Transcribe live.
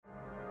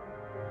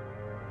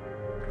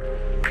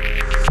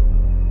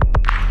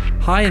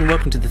Hi and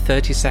welcome to the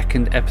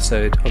 32nd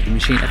episode of the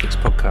Machine Ethics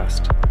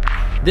Podcast.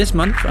 This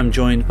month I'm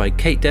joined by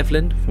Kate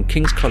Devlin from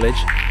King's College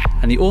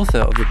and the author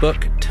of the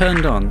book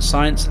Turned On: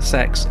 Science,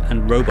 Sex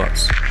and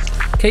Robots.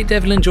 Kate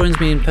Devlin joins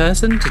me in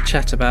person to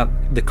chat about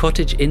the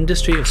cottage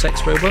industry of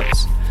sex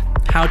robots,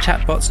 how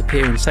chatbots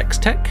appear in sex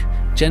tech,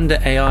 gender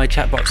AI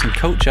chatbots and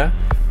culture,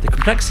 the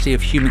complexity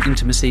of human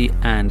intimacy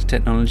and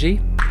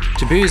technology,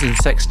 taboos in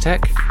sex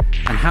tech,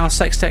 and how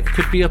sex tech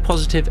could be a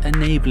positive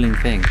enabling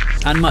thing,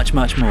 and much,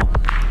 much more.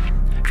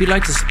 If you'd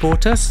like to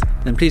support us,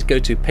 then please go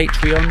to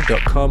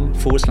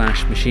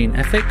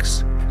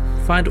patreon.com/machineethics.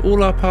 Find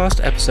all our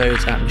past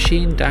episodes at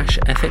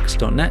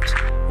machine-ethics.net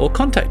or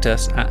contact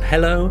us at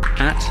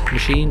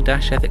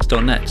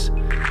hello@machine-ethics.net.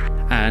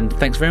 And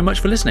thanks very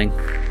much for listening.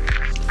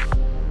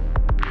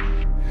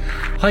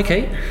 Hi,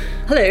 Kate.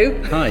 Hello.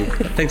 Hi.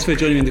 Thanks for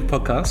joining me in the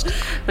podcast.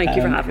 Thank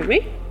you for having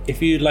me.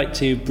 If you'd like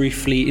to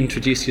briefly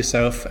introduce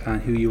yourself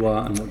and who you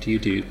are and what do you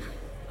do?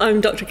 I'm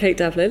Dr. Kate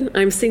Devlin.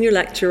 I'm Senior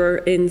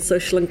Lecturer in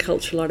Social and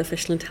Cultural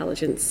Artificial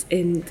Intelligence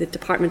in the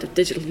Department of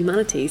Digital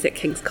Humanities at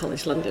King's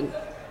College London.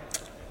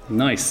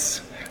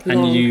 Nice.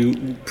 And you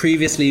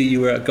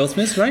were at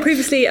Goldsmiths, right?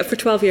 Previously, for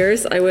 12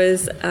 years, I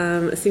was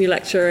a Senior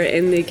Lecturer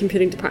in the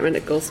Computing Department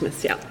at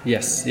Goldsmiths, yeah.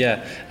 Yes, yeah.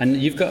 And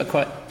you've got a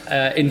quite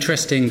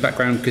interesting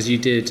background because you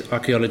did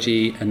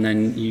archaeology and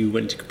then you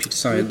went to computer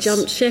science. I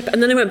jumped ship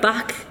and then I went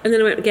back and then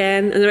I went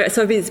again. And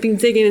so it's been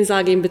zigging and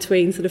zagging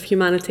between sort of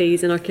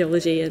humanities and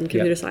archaeology and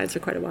computer science for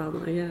quite a while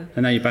now, yeah.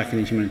 And now you're back in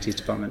the humanities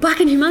department.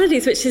 Back in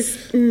humanities, which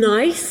is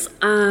nice.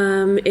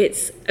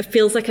 It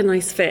feels like a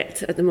nice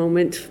fit at the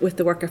moment with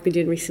the work I've been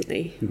doing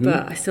recently. Mm-hmm.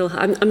 But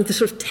I'm the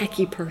sort of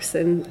techie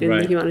person in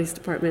the humanities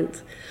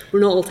department.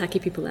 We're not all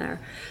techie people there.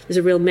 There's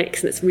a real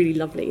mix and it's really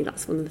lovely.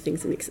 That's one of the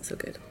things that makes it so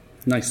good.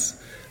 Nice.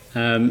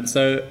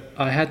 So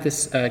I had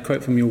this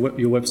quote from your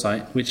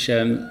website, which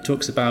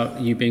talks about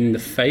you being the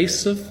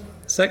face of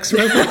sex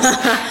robots,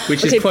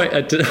 which is quite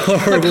a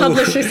horrible... The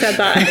publisher said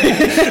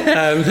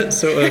that.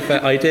 sort of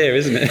idea,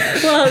 isn't it?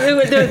 Well,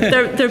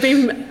 they're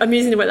being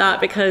amusing about that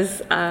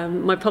because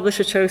my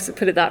publisher chose to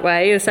put it that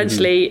way.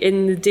 Essentially,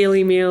 in the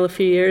Daily Mail a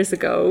few years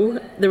ago,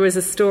 there was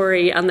a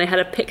story and they had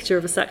a picture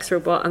of a sex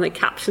robot and they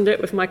captioned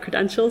it with my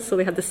credentials. So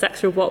they had the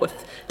sex robot with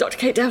Dr.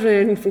 Kate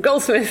Devlin from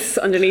Goldsmiths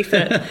underneath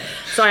it.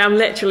 So I am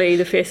literally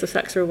the face of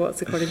sex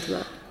robots, according to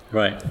that.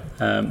 Right,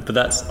 but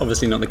that's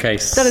obviously not the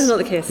case. That is not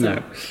the case,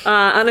 no.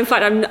 And in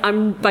fact,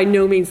 I'm by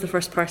no means the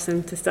first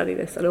person to study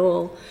this at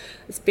all.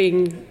 There's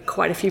been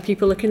quite a few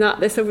people looking at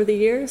this over the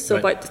years. So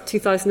about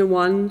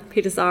 2001,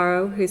 Peter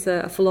Zarrow, who's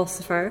a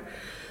philosopher,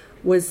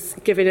 was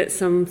giving it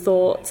some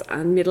thought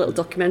and made a little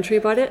documentary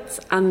about it.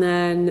 And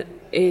then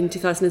in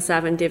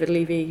 2007, David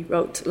Levy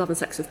wrote Love and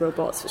Sex with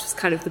Robots, which was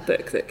kind of the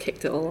book that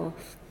kicked it all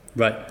off.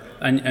 Right,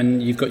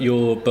 and you've got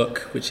your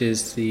book, which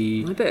is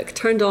my book,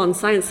 Turned On: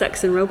 Science,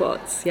 Sex and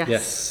Robots.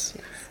 Yes.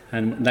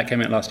 And that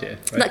came out last year,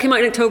 right? That came out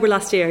in October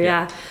last year,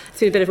 yeah. It's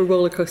been a bit of a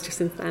roller coaster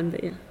since then,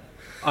 but yeah.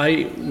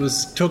 I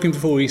was talking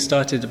before we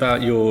started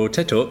about your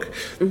TED Talk,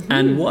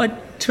 and what I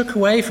took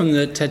away from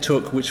the TED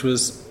Talk, which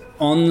was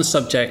on the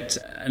subject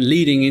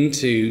leading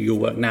into your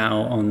work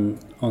now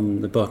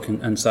on the book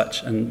and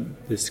such, and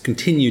this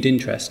continued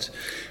interest,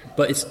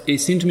 but it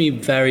seemed to me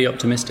very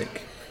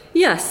optimistic.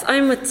 Yes,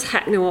 I'm a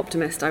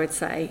techno-optimist, I would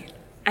say.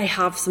 I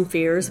have some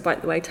fears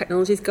about the way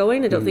technology is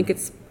going. I don't think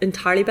it's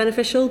entirely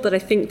beneficial, but I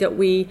think that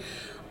we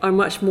are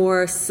much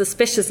more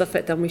suspicious of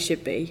it than we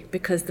should be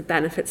because the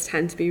benefits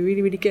tend to be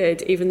really, really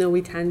good, even though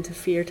we tend to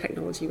fear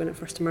technology when it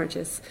first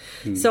emerges.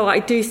 So I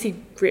do see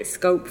great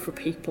scope for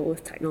people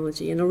with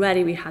technology, and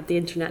already we had the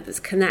internet that's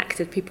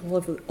connected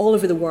people all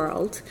over the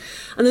world.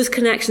 And those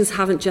connections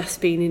haven't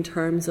just been in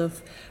terms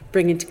of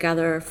bringing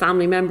together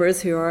family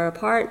members who are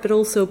apart, but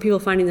also people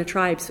finding their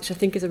tribes, which I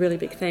think is a really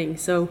big thing.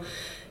 So,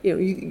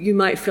 you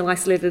might feel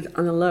isolated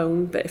and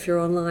alone, but if you're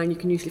online, you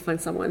can usually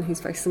find someone who's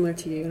very similar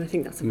to you, and I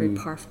think that's a very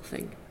powerful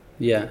thing.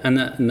 Yeah, and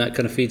that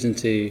kind of feeds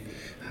into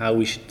how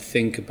we should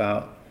think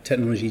about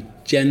technology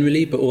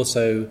generally, but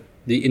also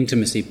the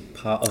intimacy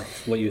part of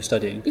what you're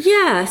studying.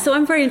 Yeah, so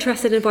I'm very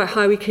interested about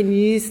how we can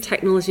use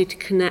technology to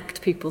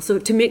connect people. So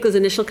to make those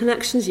initial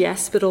connections,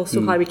 yes, but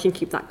also how we can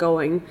keep that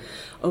going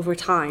over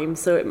time.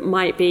 So it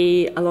might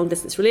be a long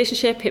distance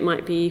relationship, it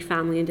might be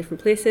family in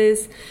different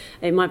places,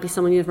 it might be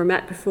someone you've never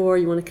met before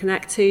you want to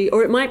connect to,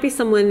 or it might be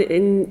someone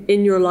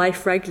in your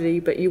life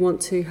regularly but you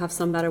want to have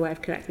some better way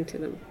of connecting to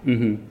them.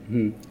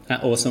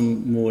 Or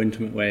some more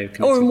intimate way of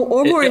connecting.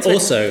 Or more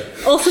intimate.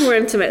 Also more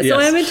intimate. Yes. So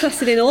I'm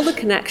interested in all the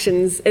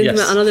connections,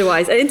 intimate and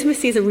otherwise. And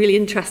intimacy is a really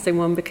interesting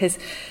one because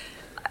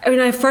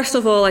first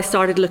of all, I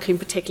started looking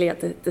particularly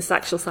at the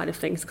sexual side of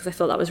things because I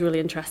thought that was really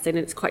interesting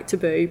and it's quite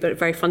taboo, but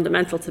very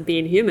fundamental to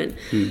being human.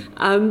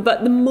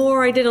 But the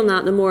more I did on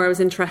that, the more I was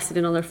interested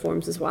in other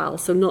forms as well.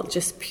 So not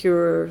just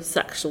pure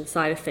sexual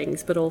side of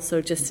things, but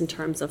also just in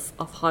terms of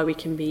how we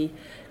can be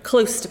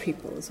close to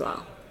people as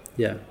well.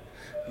 Yeah.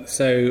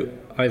 So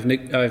I've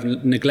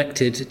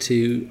neglected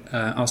to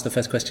ask the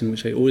first question,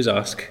 which I always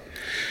ask,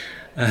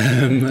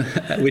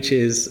 which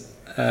is,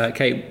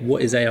 Kate,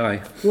 what is AI?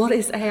 What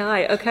is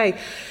AI? Okay.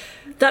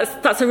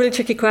 That's a really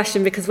tricky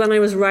question, because when I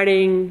was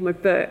writing my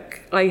book,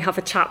 I have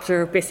a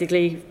chapter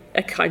basically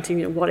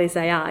accounting, what is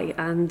AI,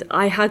 and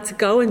I had to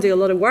go and do a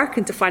lot of work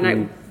and to find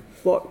out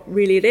what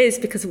really it is,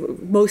 because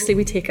mostly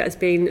we take it as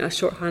being a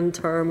shorthand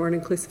term or an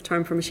inclusive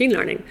term for machine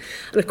learning.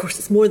 And of course,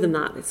 it's more than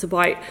that. It's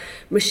about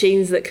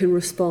machines that can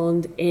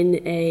respond in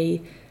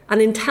an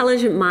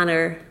intelligent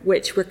manner,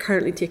 which we're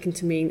currently taking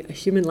to mean a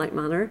human-like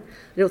manner.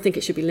 I don't think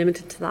it should be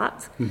limited to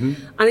that. And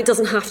it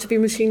doesn't have to be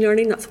machine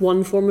learning. That's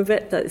one form of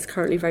it that is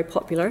currently very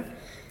popular.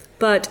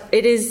 But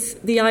it is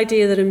the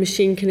idea that a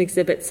machine can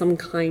exhibit some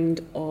kind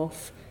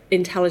of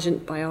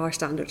intelligent, by our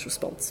standards,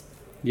 response.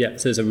 Yeah,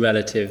 so it's a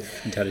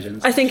relative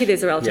intelligence. I think it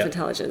is a relative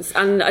intelligence,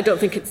 and I don't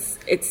think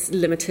it's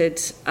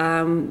limited.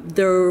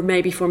 There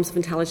may be forms of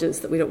intelligence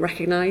that we don't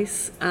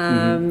recognise.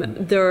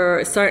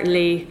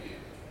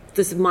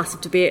 There's a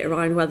massive debate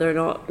around whether or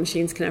not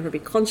machines can ever be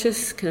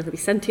conscious, can ever be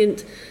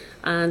sentient,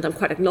 and I'm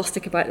quite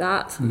agnostic about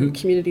that. The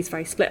community is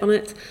very split on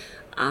it.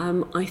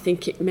 I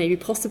think it may be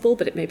possible,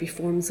 but it may be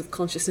forms of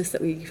consciousness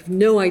that we have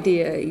no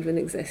idea even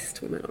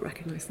exist. We might not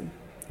recognise them.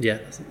 Yeah,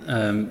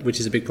 which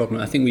is a big problem.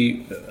 I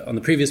think on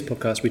the previous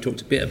podcast, we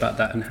talked a bit about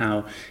that and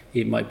how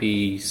it might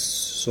be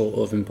sort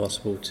of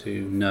impossible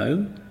to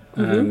know.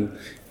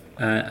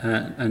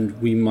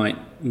 And we might,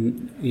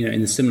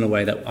 in a similar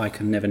way that I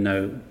can never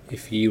know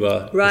if you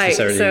are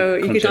necessarily so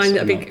you could find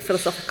a big not.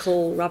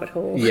 Philosophical rabbit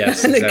hole.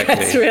 Yes, and exactly. it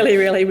gets really,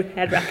 really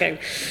head-wrecking.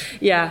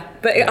 Yeah,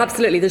 but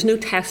absolutely, there's no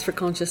test for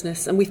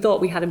consciousness, and we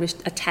thought we had a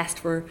test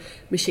for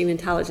machine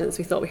intelligence.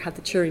 We thought we had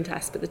the Turing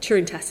test, but the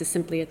Turing test is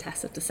simply a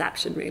test of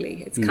deception,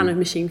 really. It's kind of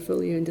machine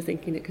fool you into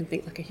thinking it can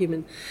think like a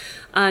human.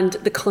 And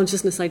the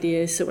consciousness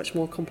idea is so much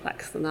more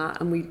complex than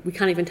that, and we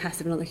can't even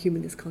test if another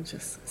human is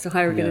conscious. So how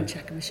are we going to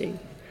check a machine?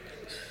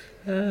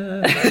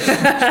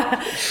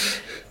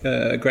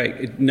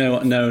 Great.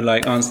 No,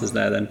 like answers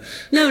there then.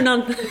 No,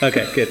 none.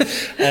 Okay, good.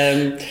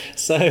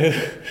 So,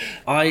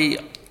 I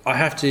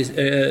have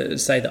to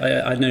say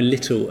that I know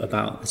little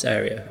about this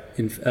area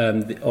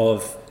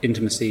of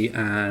intimacy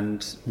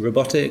and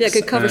robotics. Yeah,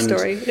 good cover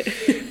story.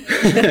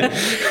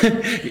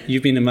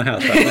 You've been in my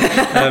house,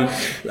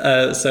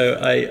 right? So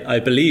I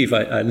believe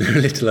I know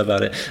little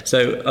about it.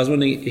 So I was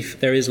wondering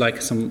if there is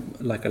like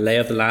a lay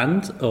of the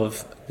land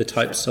of the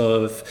types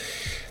of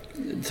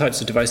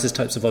devices,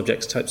 types of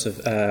objects, types of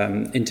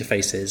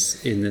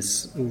interfaces in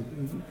this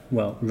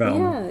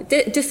realm.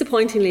 Yeah,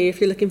 disappointingly, if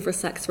you're looking for a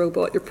sex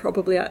robot, you're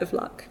probably out of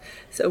luck.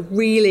 So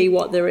really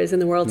what there is in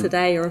the world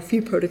today are a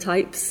few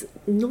prototypes,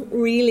 not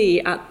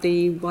really at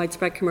the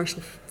widespread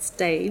commercial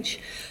stage.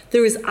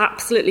 There is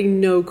absolutely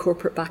no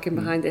corporate backing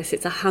behind this.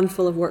 It's a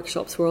handful of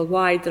workshops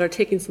worldwide that are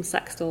taking some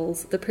sex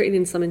dolls, they're putting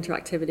in some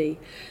interactivity,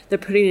 they're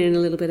putting in a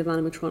little bit of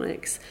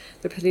animatronics,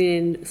 they're putting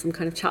in some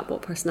kind of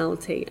chatbot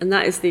personality, and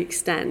that is the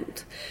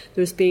extent.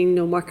 There's been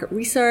no market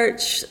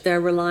research,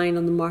 they're relying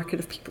on the market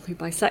of people who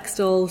buy sex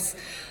dolls.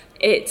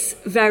 It's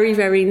very,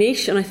 very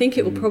niche, and I think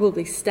it will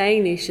probably stay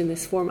niche in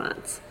this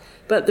format.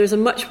 But there's a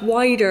much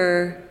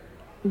wider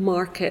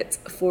market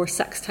for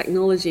sex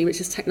technology, which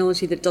is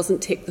technology that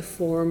doesn't take the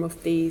form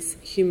of these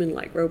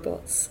human-like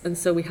robots. And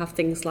so we have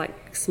things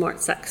like smart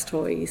sex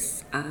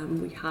toys,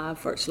 we have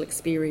virtual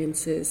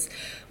experiences,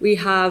 we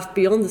have,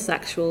 beyond the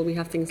sexual, we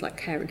have things like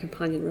care and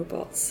companion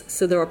robots.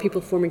 So there are people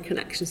forming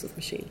connections with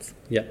machines.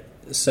 Yeah.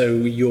 So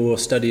your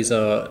studies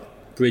are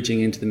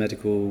bridging into the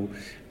medical,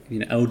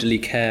 elderly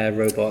care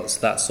robots,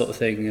 that sort of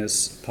thing,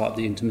 as part of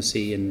the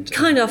intimacy and...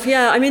 Kind of,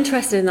 yeah. I'm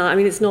interested in that. I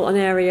mean, it's not an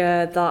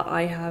area that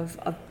I have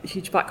a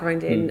huge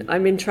background in.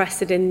 I'm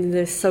interested in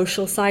the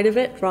social side of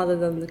it rather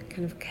than the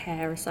kind of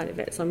care side of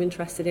it. So I'm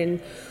interested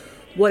in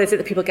what is it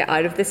that people get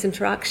out of this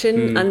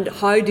interaction and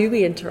how do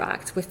we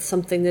interact with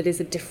something that is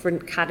a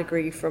different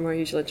category from our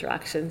usual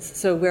interactions.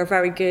 So we're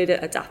very good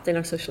at adapting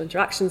our social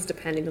interactions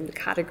depending on the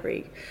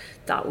category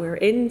that we're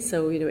in.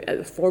 So,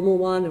 a formal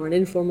one or an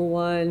informal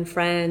one,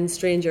 friends,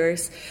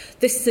 strangers.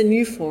 This is a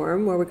new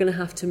form where we're going to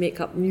have to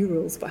make up new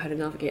rules about how to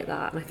navigate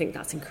that. And I think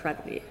that's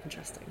incredibly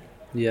interesting.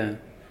 Yeah.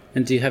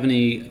 And do you have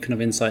any kind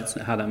of insights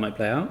on how that might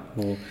play out?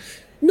 Or...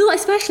 Not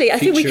especially. I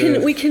think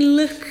we can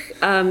look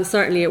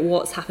certainly at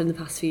what's happened in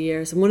the past few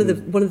years. And one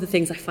of the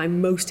things I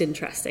find most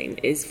interesting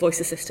is voice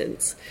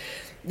assistants.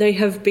 They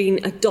have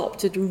been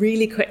adopted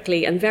really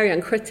quickly and very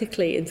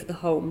uncritically into the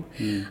home.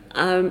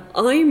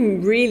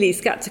 I'm really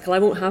sceptical. I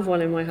won't have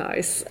one in my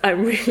house.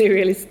 I'm really,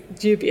 really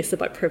dubious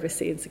about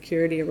privacy and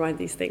security around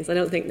these things. I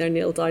don't think they're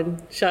nailed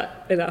down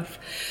shut enough.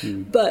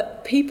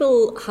 But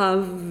people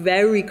have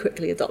very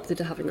quickly adopted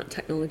to having that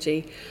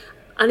technology.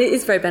 And it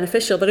is very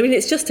beneficial, but I mean,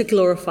 it's just a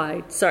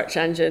glorified search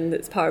engine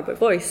that's powered by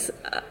voice.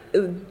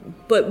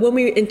 But when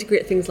we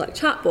integrate things like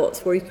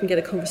chatbots, where you can get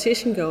a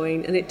conversation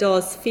going and it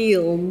does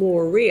feel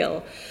more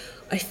real,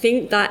 I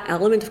think that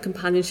element of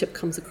companionship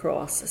comes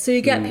across. So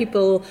you get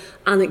people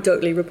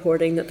anecdotally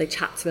reporting that they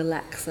chat to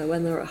Alexa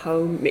when they're at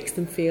home. It makes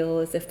them feel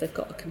as if they've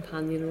got a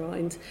companion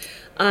around.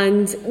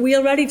 And we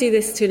already do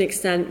this to an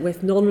extent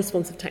with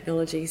non-responsive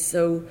technologies.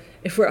 So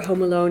if we're at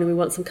home alone and we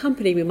want some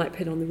company, we might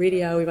put it on the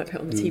radio, we might put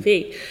it on the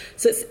TV.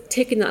 So it's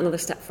taking that another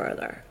step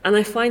further. And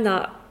I find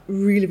that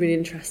really, really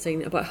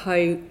interesting about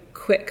how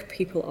quick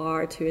people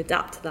are to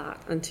adapt to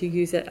that and to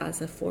use it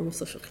as a form of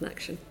social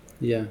connection.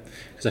 Yeah,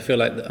 because I feel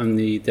like I'm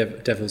the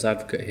devil's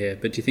advocate here,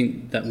 but do you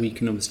think that we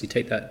can obviously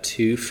take that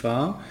too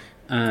far,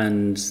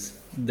 and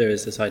there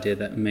is this idea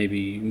that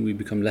maybe we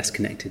become less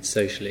connected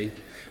socially?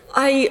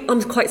 I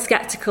am quite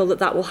sceptical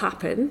that will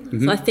happen.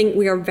 Mm-hmm. So I think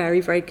we are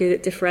very, very good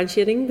at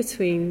differentiating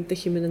between the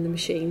human and the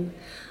machine.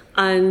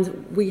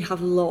 And we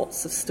have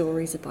lots of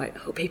stories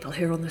about people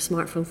who are on their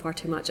smartphone far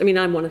too much. I mean,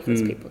 I'm one of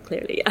those people,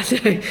 clearly.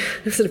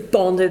 I'm sort of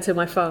bonded to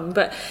my phone.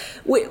 But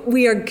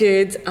we are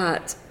good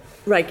at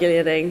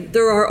regulating.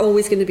 There are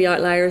always going to be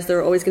outliers. There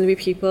are always going to be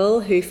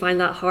people who find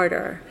that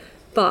harder.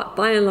 But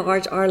by and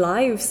large, our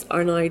lives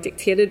are now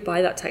dictated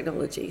by that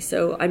technology.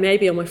 So I may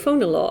be on my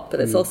phone a lot, but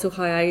it's also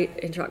how I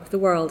interact with the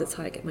world. It's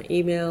how I get my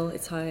email.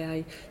 It's how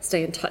I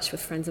stay in touch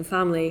with friends and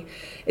family.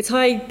 It's how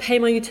I pay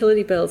my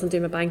utility bills and do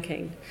my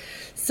banking.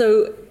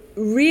 So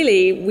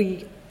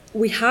really,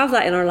 we have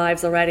that in our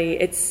lives already.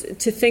 It's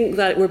to think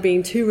that we're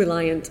being too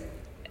reliant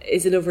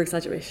is an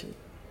over-exaggeration.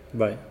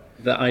 Right.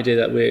 The idea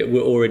that we're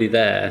already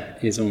there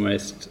is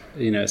almost,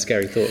 a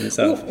scary thought in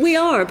itself. Well, we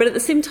are, but at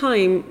the same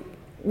time,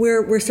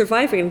 we're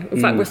surviving. In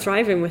fact, we're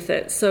thriving with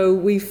it. So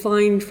we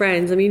find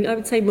friends. I mean, I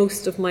would say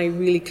most of my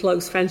really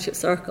close friendship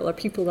circle are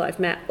people that I've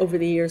met over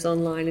the years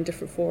online in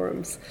different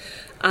forums.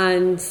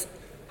 And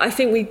I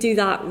think we do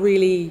that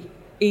really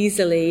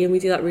easily and we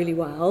do that really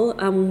well.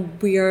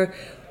 And we are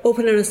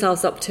opening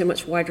ourselves up to a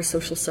much wider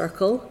social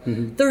circle.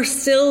 There are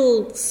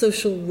still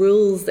social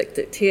rules that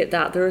dictate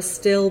that. There are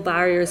still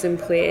barriers in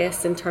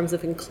place in terms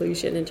of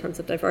inclusion, in terms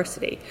of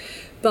diversity.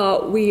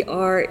 But we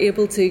are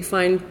able to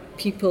find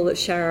people that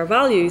share our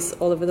values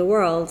all over the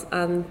world,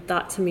 and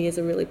that to me is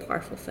a really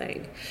powerful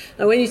thing.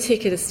 Now, when you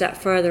take it a step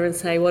further and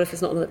say, what if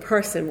it's not another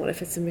person? What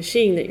if it's a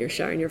machine that you're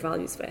sharing your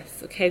values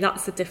with? Okay,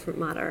 that's a different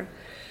matter.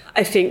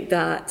 I think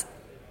that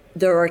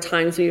there are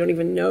times where you don't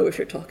even know if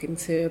you're talking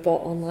to a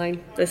bot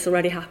online. This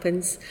already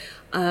happens.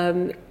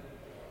 So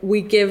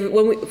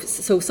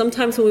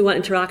sometimes when we want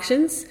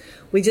interactions,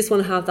 we just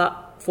want to have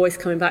that voice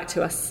coming back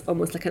to us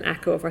almost like an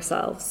echo of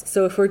ourselves.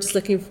 So if we're just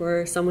looking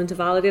for someone to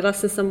validate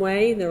us in some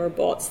way, there are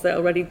bots that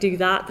already do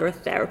that. There are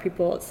therapy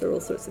bots, there are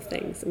all sorts of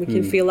things, and we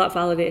can feel that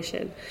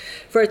validation.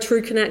 For a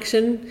true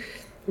connection,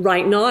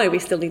 right now we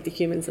still need the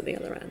humans at the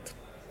other end.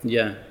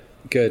 Yeah.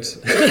 Good.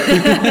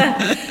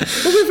 Well,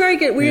 we're very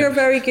good. We are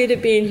very good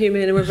at being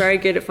human, and we're very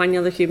good at finding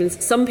other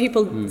humans. Some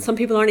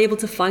people aren't able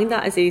to find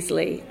that as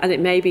easily, and it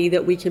may be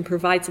that we can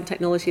provide some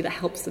technology that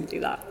helps them do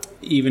that.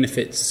 Even if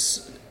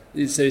it's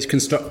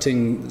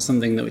constructing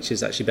something which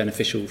is actually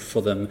beneficial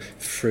for them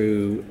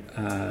through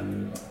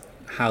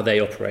how they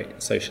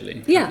operate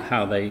socially,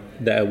 how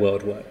their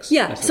world works.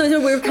 Yeah. So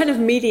we're kind of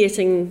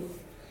mediating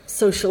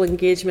social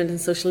engagement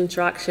and social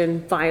interaction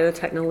via the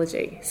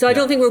technology. So I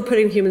don't think we're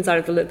putting humans out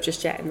of the loop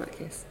just yet in that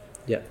case.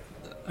 Yeah.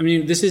 I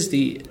mean, this is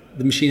the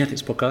Machine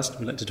Ethics podcast.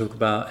 We like to talk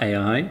about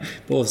AI,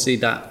 but obviously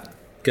that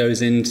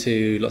goes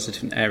into lots of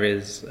different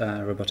areas,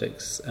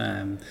 robotics,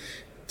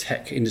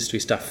 tech industry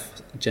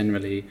stuff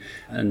generally,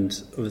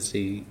 and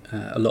obviously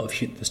a lot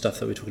of the stuff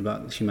that we're talking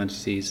about,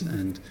 humanities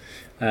and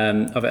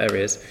other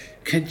areas.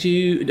 Are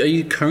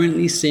you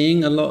currently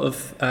seeing a lot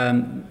of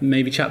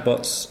maybe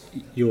chatbots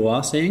you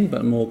are seeing,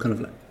 but more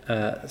kind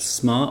of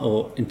smart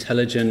or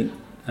intelligent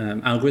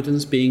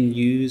algorithms being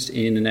used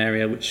in an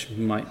area which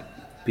might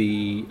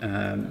be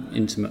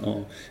intimate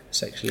or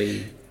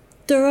sexually?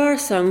 There are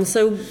some.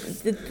 So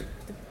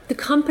the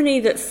company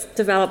that's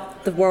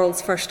developed the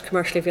world's first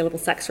commercially available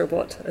sex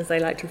robot, as they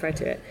like to refer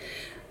to it,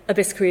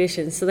 Abyss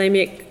Creations. So they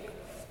make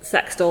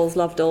sex dolls,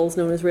 love dolls,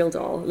 known as Real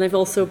Doll. And they've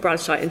also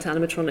branched out into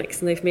animatronics,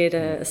 and they've made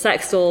a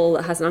sex doll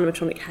that has an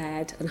animatronic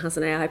head and has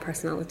an AI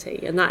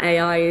personality. And that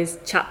AI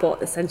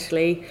chatbot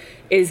essentially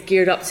is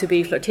geared up to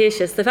be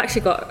flirtatious. They've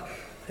actually got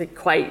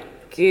quite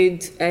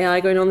good AI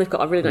going on. They've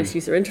got a really nice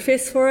user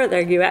interface for it. Their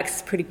UX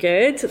is pretty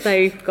good.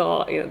 They've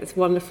got this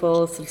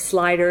wonderful sort of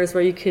sliders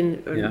where you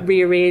can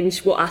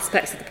rearrange what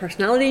aspects of the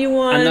personality you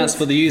want. And that's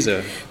for the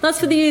user? That's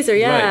for the user,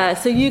 yeah. Right.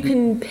 So you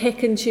can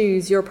pick and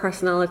choose your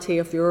personality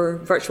of your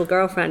virtual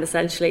girlfriend,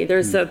 essentially.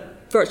 There's a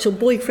virtual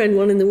boyfriend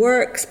one in the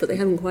works, but they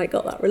haven't quite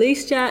got that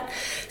released yet.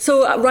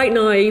 So right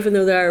now, even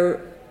though their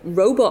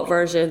robot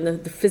version,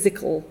 the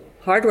physical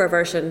hardware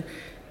version,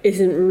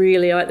 isn't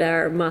really out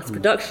there mass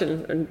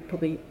production, and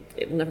probably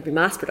it will never be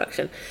mass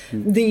production.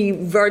 The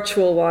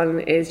virtual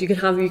one is you can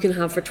have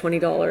for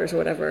 $20 or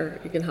whatever.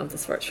 You can have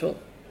this virtual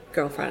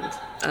girlfriend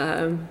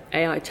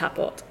AI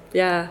chatbot.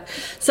 Yeah,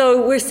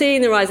 so we're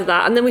seeing the rise of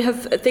that, and then we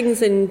have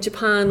things in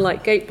Japan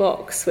like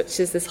Gatebox, which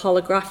is this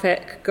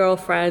holographic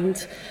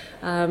girlfriend.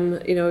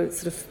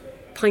 Sort of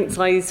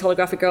pint-sized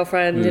holographic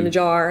girlfriend in a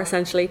jar,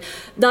 essentially.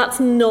 That's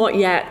not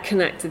yet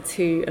connected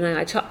to an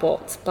AI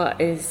chatbot, but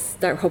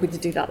they're hoping to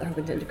do that. They're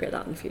hoping to integrate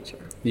that in the future.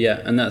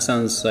 Yeah, and that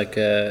sounds like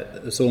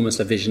it's almost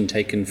a vision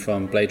taken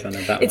from Blade Runner.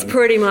 It's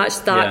pretty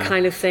much that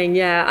kind of thing,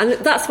 yeah. And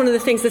that's one of the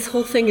things. This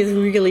whole thing is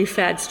really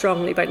fed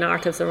strongly by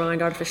narratives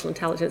around artificial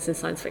intelligence in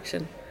science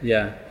fiction.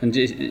 Yeah, and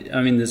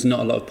I mean, there's not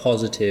a lot of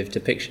positive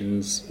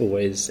depictions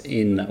always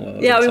in that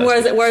world. Yeah, I mean,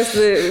 where's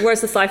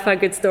the sci-fi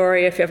good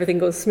story if everything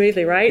goes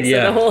smoothly, right?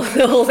 Yeah. So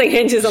the whole thing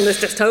hinges on this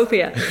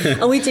dystopia,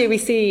 and we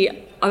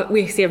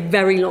see a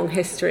very long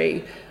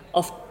history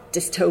of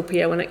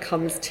dystopia when it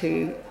comes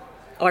to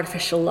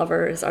artificial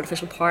lovers,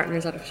 artificial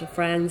partners, artificial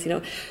friends. You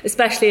know,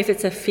 especially if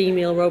it's a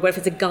female robot, if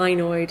it's a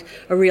gynoid,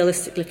 a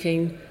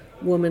realistic-looking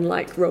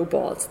woman-like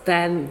robot,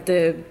 then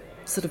the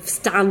sort of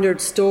standard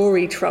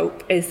story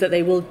trope is that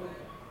they will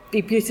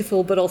be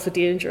beautiful but also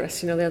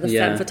dangerous. You know, they're the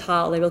femme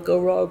fatale. They will go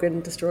rogue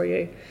and destroy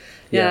you.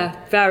 Yeah,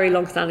 very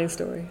long-standing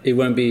story. It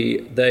won't be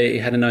they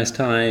had a nice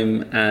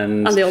time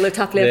and they all lived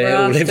happily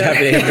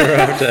ever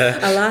after.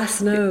 Alas,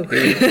 no.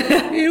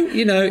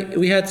 you know,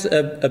 we had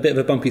a bit of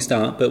a bumpy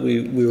start, but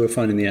we were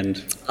fine in the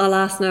end.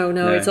 Alas, no.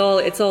 It's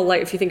all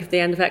like, if you think of the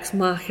end of Ex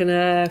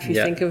Machina, if you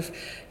think of,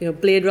 you know,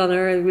 Blade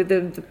Runner with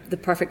the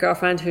perfect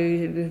girlfriend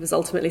who was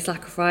ultimately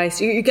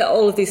sacrificed. You get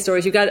all of these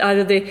stories. You get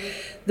either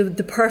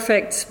the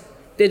perfect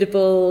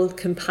biddable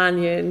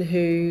companion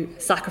who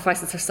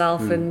sacrifices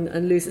herself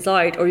and loses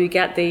out, or you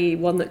get the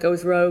one that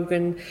goes rogue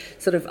and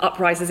sort of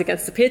uprises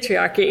against the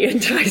patriarchy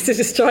and tries to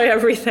destroy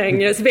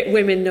everything. You know, it's a bit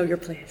women know your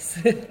place.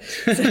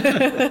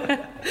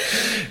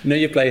 Know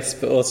your place,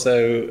 but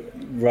also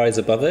rise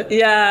above it.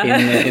 Yeah.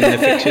 In the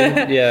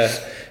fiction. Yeah.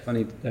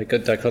 Funny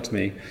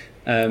dichotomy.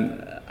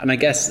 And I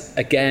guess,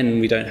 again,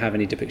 we don't have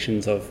any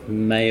depictions of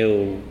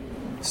male...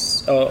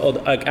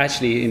 Or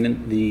actually,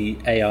 in the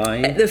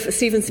AI... The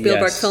Steven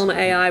Spielberg film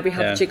AI, we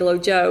have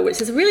Gigolo Joe, which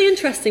is a really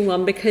interesting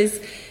one because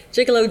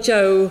Gigolo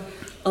Joe,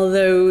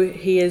 although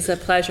he is a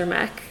pleasure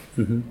mech,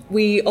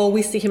 we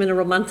always see him in a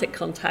romantic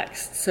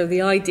context. So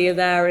the idea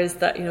there is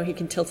that, you know, he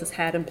can tilt his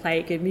head and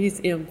play good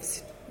music, you know,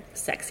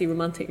 sexy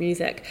romantic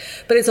music.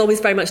 But it's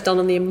always very much done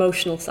on the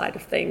emotional side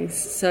of things.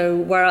 So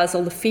whereas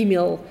all the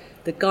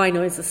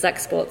gynoids, the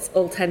sex bots,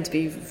 all tend to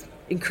be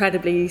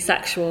incredibly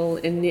sexual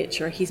in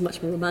nature, he's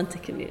much more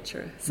romantic in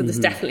nature. So there's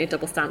definitely a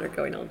double standard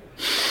going on.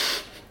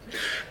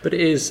 But it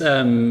is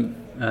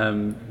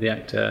the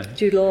actor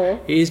Jude Law.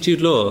 It is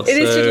Jude Law. It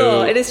is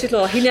Jude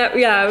Law.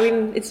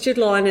 It's Jude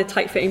Law in a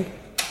tight-fitting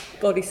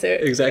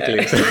bodysuit. Exactly.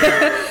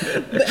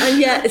 And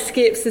yet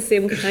escapes the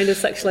same kind of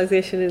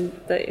sexualization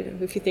in that, you know,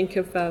 if you think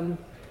of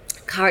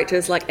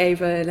characters like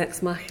Ava in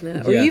Ex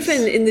Machina, or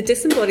even in the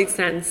disembodied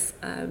sense,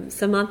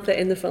 Samantha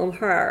in the film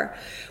Her,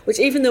 which,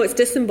 even though it's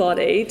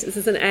disembodied, this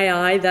is an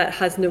AI that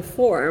has no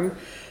form,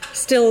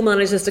 still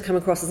manages to come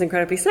across as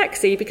incredibly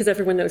sexy because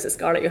everyone knows it's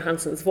Scarlett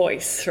Johansson's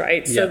voice,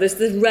 right? So there's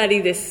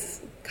already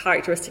this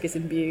characteristic is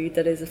imbued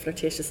that is a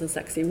flirtatious and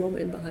sexy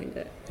woman behind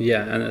it.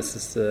 Yeah, and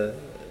it's the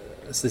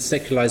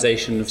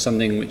secularization of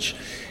something which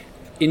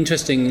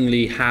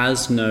interestingly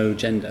has no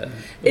gender.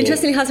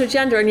 Interestingly has no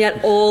gender, and yet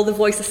all the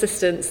voice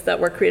assistants that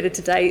were created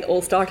today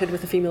all started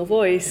with a female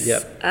voice.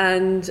 Yep.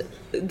 And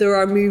there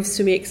are moves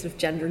to make sort of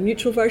gender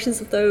neutral versions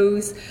of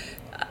those.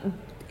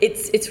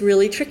 It's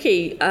really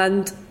tricky,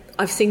 and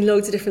I've seen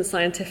loads of different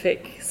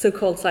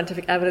so-called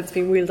scientific evidence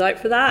being wheeled out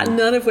for that,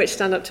 none of which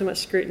stand up to much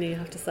scrutiny, I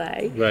have to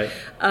say. Right.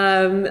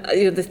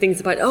 You know, the things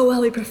about,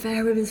 we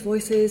prefer women's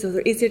voices, or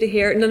they're easier to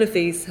hear. None of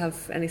these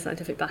have any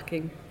scientific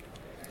backing.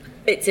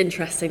 It's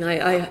interesting.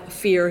 I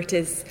fear it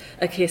is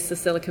a case of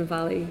Silicon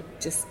Valley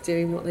just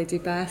doing what they do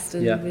best,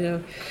 and you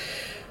know,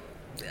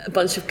 a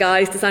bunch of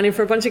guys designing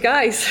for a bunch of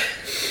guys.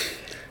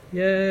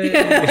 Yay!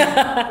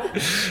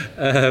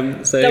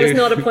 So that was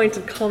not a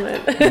pointed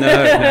comment. No,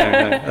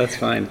 that's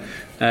fine.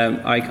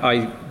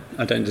 I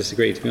don't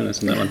disagree, to be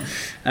honest, on that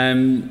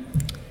one.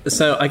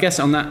 So I guess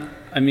on that,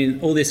 I mean,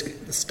 all this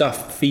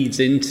stuff feeds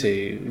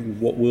into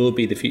what will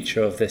be the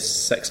future of this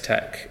sex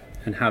tech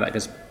and how that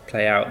does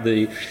play out.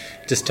 The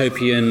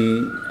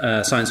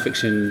dystopian science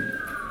fiction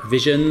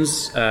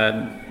visions,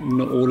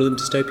 not all of them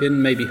dystopian.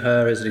 Maybe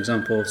Her is an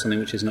example of something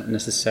which is not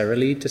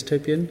necessarily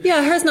dystopian.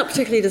 Yeah, Her's not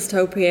particularly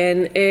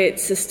dystopian.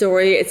 It's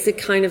a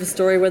kind of a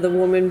story where the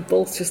woman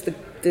bolsters the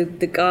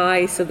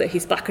guy so that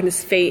he's back on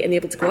his feet and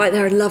able to go out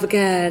there and love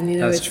again. You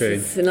know, that's true.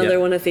 It's another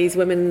one of these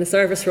women in the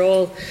service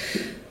role.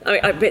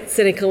 I'm a bit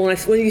cynical when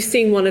you've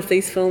seen one of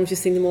these films, you've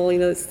seen them all. You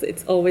know,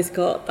 it's always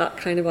got that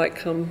kind of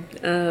outcome,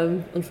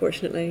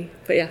 unfortunately.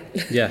 But yeah.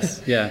 Yes,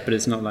 yeah, but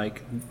it's not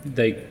like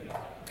they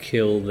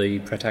kill the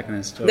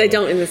protagonist. They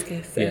don't in this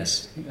case. Yeah.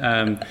 Yes.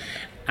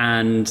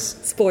 And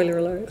spoiler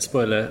alert.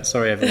 Spoiler.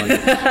 Sorry,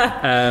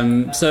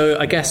 everyone. So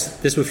I guess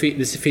this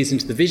feeds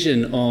into the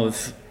vision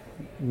of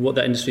what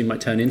that industry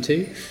might turn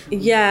into.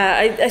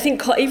 Yeah, I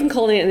think even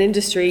calling it an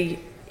industry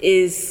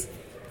is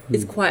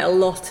quite a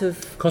lot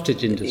of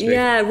cottage industry.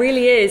 Yeah, it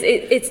really is.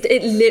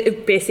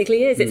 It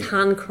basically is. It's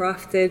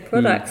handcrafted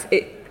products.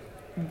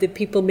 The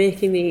people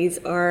making these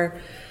are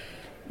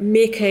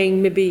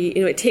making maybe,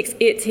 you know, it takes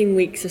 18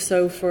 weeks or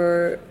so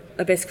for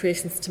Abyss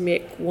Creations to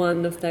make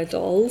one of their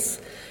dolls.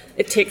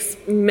 It takes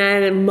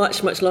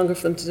much, much longer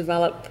for them to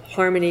develop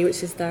Harmony,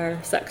 which is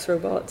their sex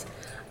robot,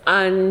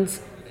 and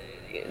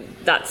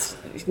that's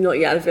not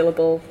yet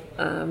available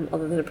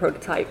other than a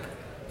prototype.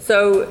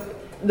 So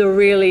there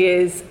really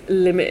is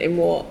limit in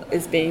what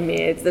is being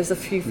made. There's a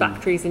few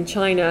factories in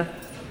China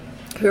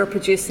who are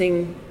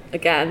producing,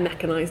 again,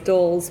 mechanised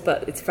dolls,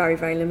 but it's very,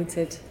 very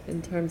limited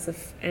in terms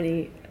of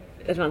any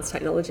advanced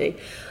technology.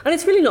 And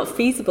it's really not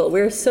feasible.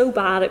 We're so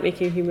bad at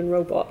making human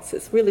robots.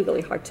 It's really,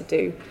 really hard to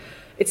do.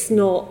 It's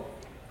not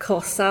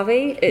cost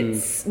savvy.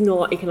 It's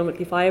not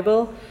economically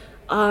viable.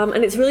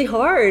 And it's really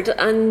hard,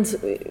 and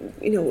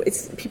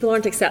people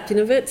aren't accepting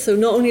of it. So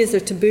not only is there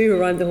taboo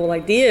around the whole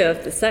idea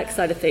of the sex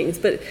side of things,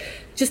 but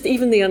just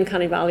even the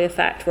uncanny valley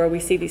effect, where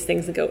we see these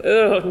things and go,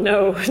 oh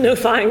no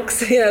thanks,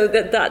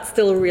 that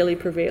still really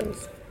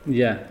prevails.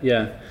 Yeah.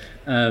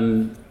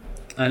 And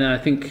I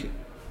think,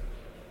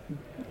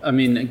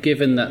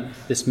 given that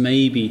this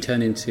may be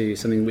turned into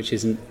something which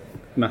isn't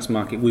mass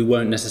market, we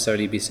won't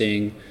necessarily be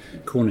seeing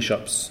corner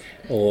shops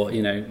or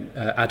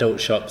adult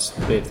shops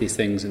with these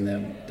things in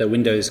their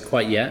windows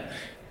quite yet,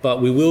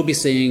 but we will be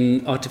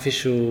seeing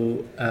artificial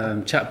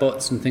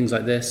chatbots and things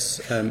like this,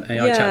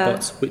 AI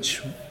chatbots,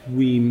 which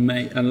we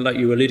may, and like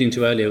you were alluding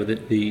to earlier,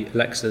 with the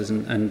Alexas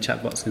and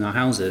chatbots in our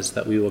houses,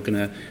 that we were going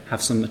to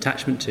have some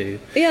attachment to.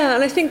 Yeah,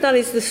 and I think that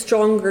is the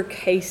stronger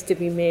case to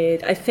be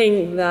made. I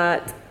think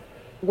that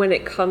when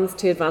it comes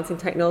to advancing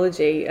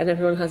technology and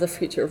everyone has a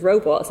future of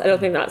robots, I don't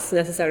think that's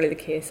necessarily the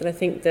case. And I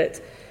think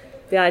that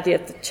the idea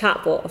of the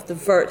chatbot, of the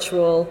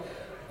virtual,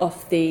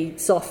 of the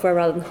software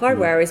rather than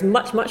hardware is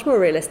much, much more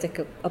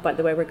realistic about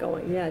the way we're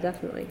going. Yeah,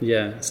 definitely.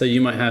 Yeah, so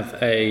you might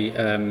have a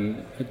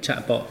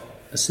chatbot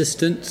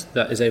assistant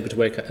that is able to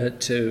wake up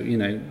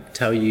to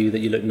tell you that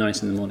you look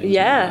nice in the morning.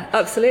 Yeah,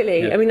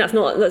 absolutely. Yeah. That's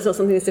not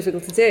something that's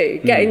difficult to do.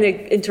 Getting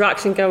the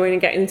interaction going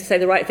and getting to say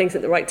the right things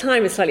at the right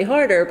time is slightly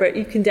harder, but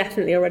you can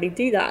definitely already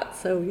do that.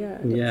 So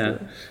yeah.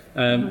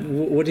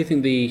 What do you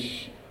think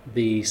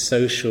the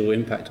social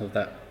impact of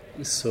that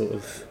sort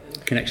of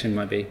connection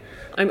might be?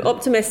 I'm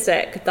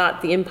optimistic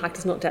that the impact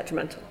is not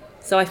detrimental.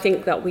 So I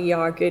think that we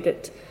are good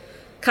at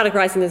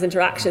categorizing those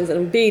interactions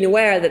and being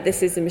aware that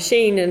this is a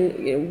machine,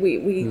 and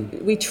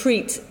we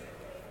treat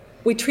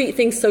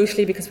things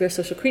socially because we are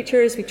social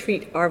creatures. We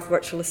treat our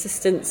virtual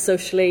assistants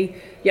socially,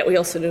 yet we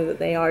also know that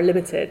they are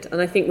limited.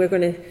 And I think we're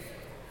going to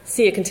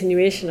see a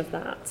continuation of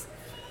that.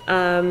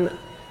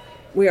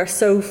 We are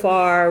so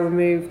far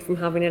removed from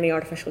having any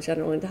artificial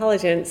general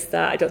intelligence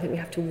that I don't think we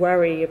have to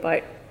worry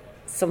about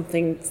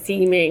something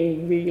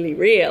seeming really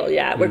real.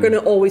 Yeah, we're going to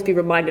always be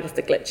reminded of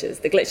the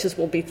glitches. The glitches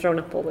will be thrown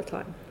up all the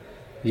time.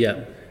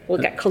 Yeah. We'll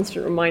get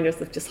constant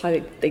reminders of just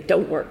how they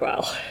don't work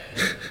well.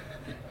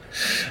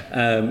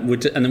 And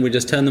then we'll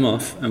just turn them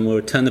off and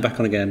we'll turn them back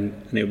on again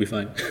and it'll be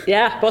fine.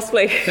 Yeah,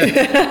 possibly.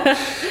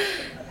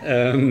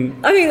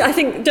 I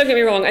think, don't get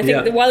me wrong, I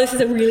think that while this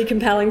is a really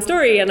compelling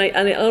story, and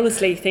I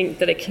honestly think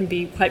that it can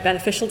be quite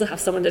beneficial to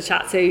have someone to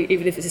chat to,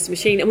 even if it's just a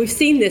machine. And we've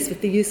seen this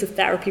with the use of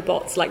therapy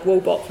bots like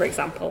Woebot, for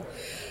example.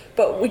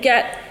 But we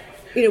get,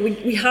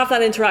 we have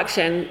that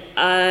interaction,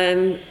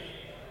 and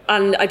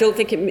I don't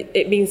think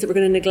it means that we're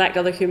going to neglect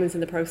other humans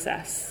in the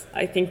process.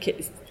 I think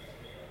it's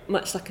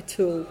much like a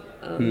tool.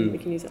 We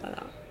can use it like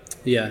that.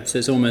 Yeah, so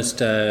it's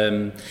almost not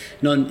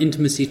an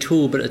intimacy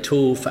tool, but a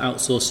tool for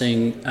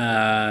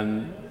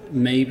outsourcing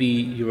maybe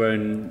your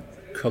own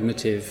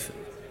cognitive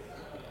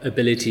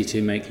ability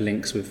to make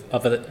links with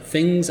other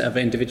things,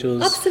 other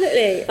individuals.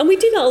 Absolutely. And we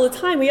do that all the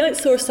time. We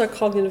outsource our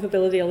cognitive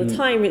ability all the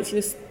time. It's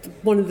just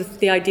one of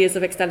the ideas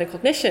of extended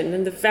cognition,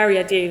 and the very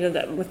idea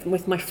that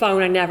with my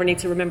phone I never need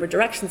to remember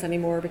directions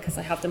anymore because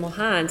I have them on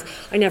hand.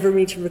 I never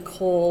need to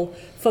recall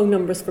phone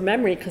numbers from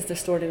memory because they're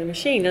stored in a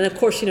machine. And of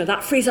course,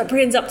 that frees our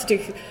brains up to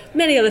do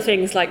many other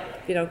things like,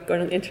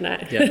 going on the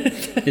internet. Yeah.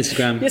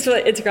 Instagram.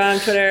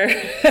 Instagram, Twitter,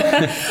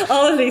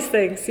 all of these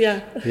things,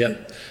 yeah. Yeah.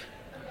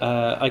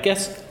 I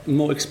guess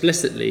more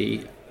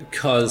explicitly,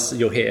 because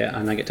you're here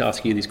and I get to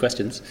ask you these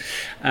questions,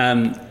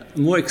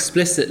 more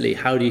explicitly,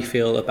 how do you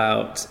feel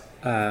about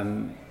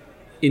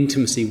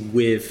intimacy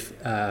with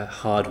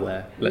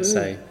hardware, let's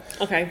say?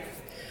 Okay.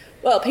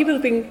 Well, people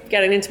have been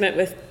getting intimate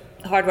with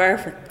hardware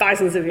for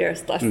thousands of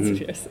years.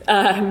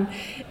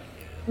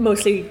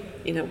 Mostly,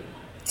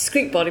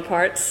 discrete body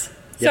parts,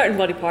 certain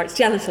body parts,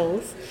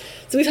 genitals.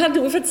 So we've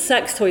had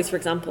sex toys, for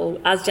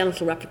example, as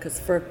genital replicas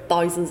for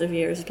thousands of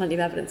years. There's plenty of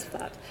evidence for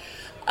that.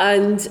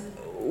 And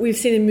we've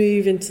seen it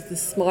move into the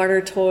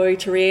smarter toy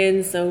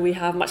terrain. So we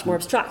have much more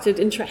abstracted,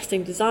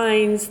 interesting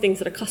designs, things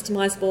that are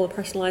customizable,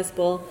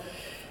 personalizable.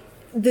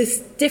 This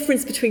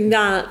difference between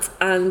that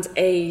and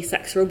a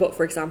sex robot,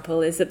 for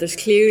example, is that there's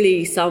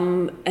clearly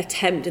some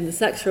attempt in the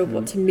sex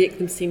robot to make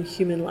them seem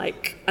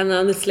human-like. And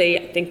honestly,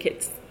 I think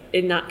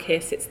in that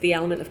case, it's the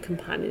element of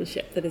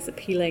companionship that is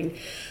appealing.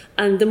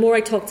 And the more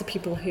I talk to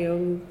people who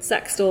own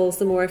sex dolls,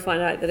 the more I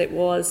find out that it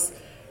was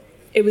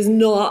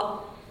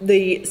not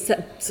the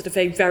sort of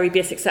a very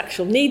basic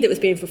sexual need that was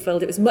being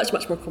fulfilled. It was much,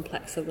 much more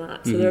complex than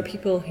that. So there are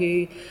people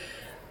who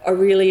are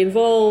really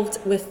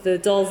involved with the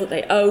dolls that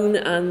they own,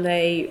 and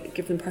they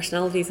give them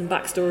personalities and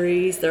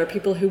backstories. There are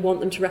people who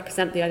want them to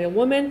represent the ideal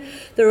woman.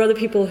 There are other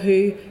people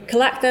who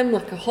collect them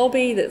like a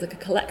hobby, that's like a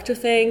collector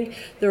thing.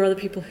 There are other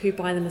people who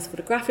buy them as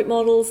photographic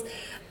models.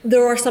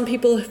 There are some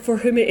people for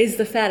whom it is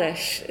the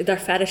fetish. Their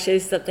fetish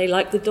is that they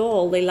like the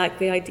doll, they like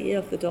the idea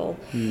of the doll.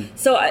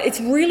 So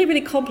it's really,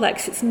 really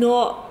complex. It's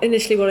not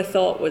initially what I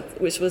thought,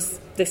 which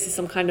was this is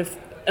some kind of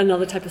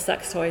another type of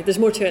sex toy. There's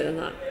more to it than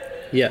that.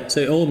 Yeah,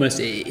 so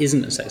it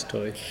isn't a sex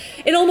toy.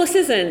 It almost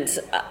isn't.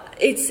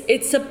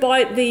 It's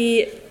about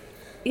there's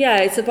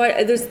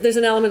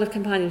an element of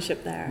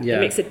companionship there. Yeah. It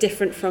makes it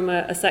different from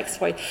a sex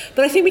toy.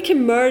 But I think we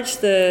can merge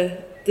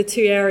the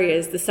two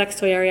areas, the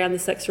sex toy area and the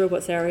sex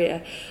robots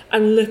area,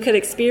 and look at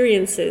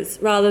experiences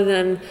rather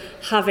than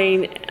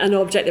having an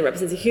object that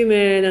represents a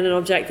human and an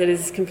object that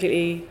is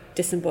completely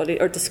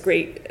disembodied or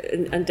discrete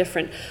and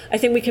different. I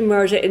think we can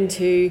merge it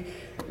into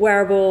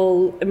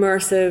wearable,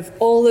 immersive,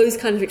 all those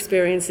kind of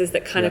experiences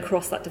that kind of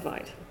cross that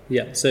divide.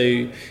 Yeah,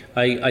 so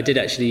I did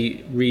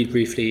actually read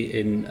briefly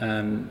in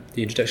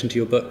the introduction to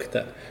your book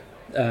that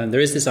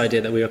there is this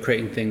idea that we are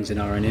creating things in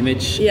our own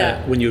image.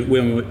 Yeah. When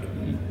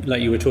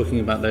like you were talking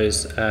about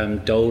those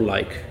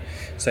doll-like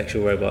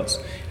sexual robots,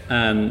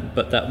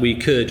 but that we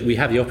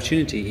have the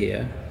opportunity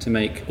here to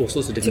make all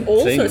sorts of different things.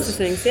 All sorts of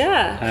things,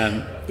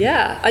 yeah.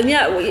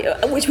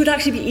 Which would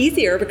actually be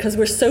easier because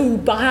we're so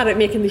bad at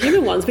making the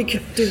human ones. We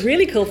could do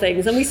really cool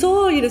things. And we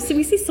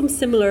see some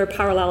similar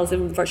parallels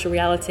in virtual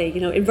reality.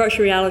 In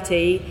virtual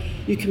reality,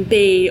 you can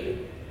be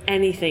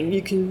anything,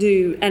 you can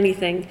do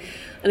anything.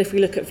 And if we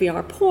look at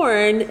VR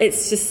porn,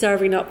 it's just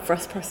serving up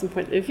first-person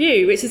point of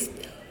view, which is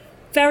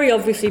very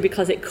obviously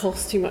because it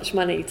costs too much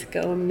money to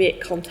go and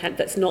make content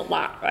that's not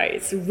that, right?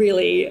 It's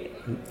really,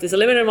 there's a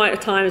limited amount of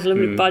time, there's a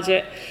limited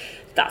budget,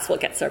 that's what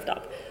gets served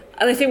up.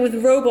 And I think with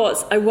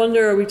robots, I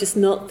wonder, are we just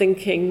not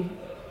thinking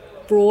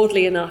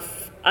broadly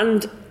enough?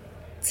 And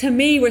to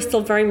me, we're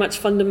still very much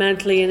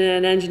fundamentally in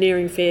an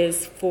engineering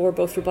phase for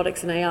both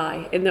robotics and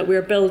AI, in that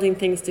we're building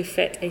things to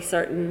fit a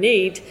certain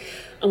need.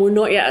 And we're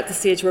not yet at the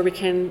stage where we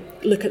can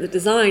look at the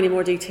design in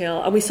more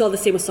detail. And we saw the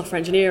same with software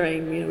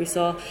engineering. We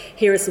saw,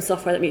 here is some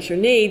software that meets your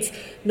needs.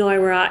 Now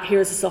we're at,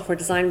 here is a software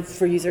designed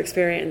for user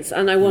experience.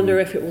 And I wonder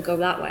if it will go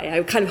that way.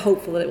 I'm kind of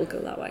hopeful that it will go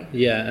that way.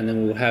 Yeah, and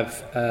then we'll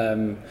have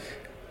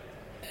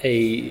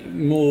a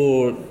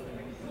more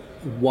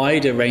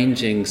wider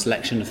ranging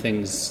selection of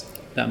things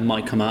that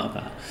might come out of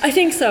that. I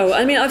think so.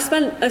 I mean, I've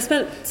spent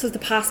sort of the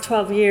past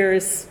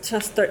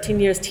 13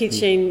 years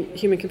teaching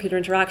human-computer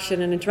interaction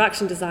and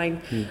interaction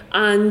design,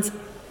 and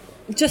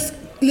just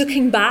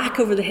looking back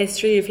over the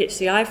history of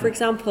HCI, for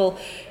example,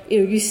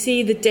 you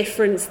see the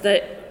difference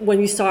that when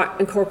you start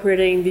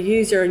incorporating the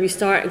user and you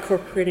start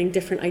incorporating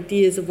different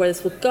ideas of where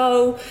this will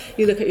go,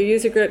 you look at your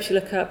user groups, you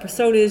look at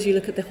personas, you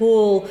look at the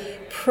whole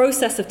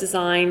process of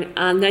design,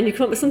 and then you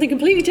come up with something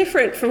completely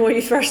different from what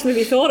you first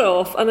maybe thought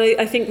of. And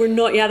I think we're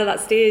not yet at that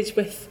stage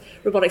with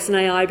robotics and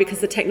AI because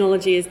the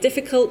technology is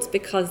difficult,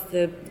 because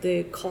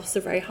the costs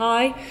are very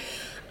high.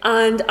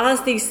 And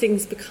as these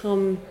things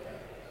become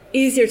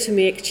easier to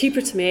make,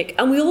 cheaper to make,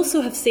 and we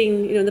also have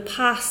seen, in the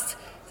past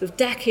sort of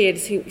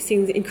decades,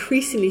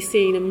 increasingly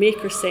seen a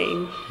maker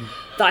scene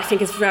that I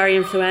think is very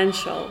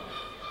influential,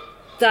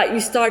 that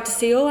you start to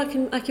see, I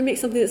can make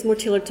something that's more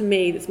tailored to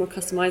me, that's more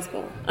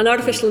customizable. And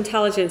artificial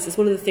intelligence is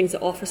one of the things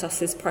that offers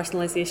us is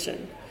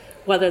personalization.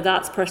 Whether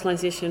that's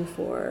personalization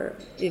for,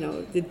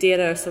 the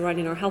data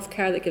surrounding our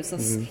healthcare that gives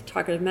us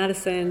targeted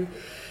medicine,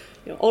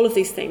 all of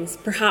these things.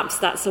 Perhaps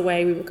that's the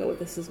way we will go with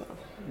this as well.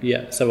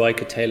 Yeah, so I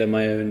could tailor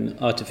my own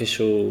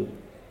artificial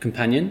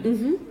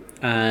companion,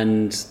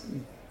 and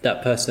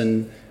that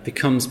person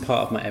becomes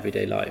part of my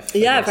everyday life.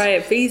 Yeah,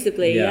 very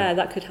feasibly. Yeah,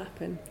 that could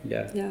happen.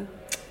 Yeah.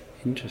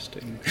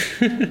 Interesting.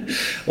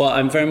 Well,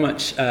 I'm very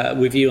much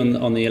with you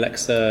on the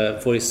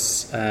Alexa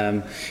voice.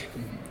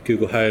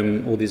 Google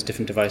Home, all these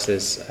different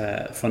devices,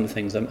 front of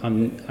things.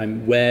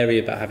 I'm wary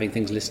about having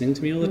things listening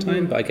to me all the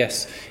time, but I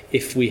guess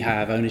if we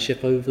have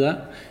ownership over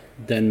that,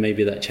 then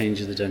maybe that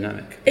changes the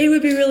dynamic. It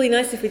would be really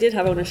nice if we did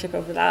have ownership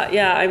over that.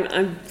 Yeah,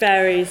 I'm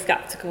very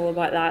sceptical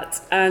about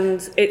that,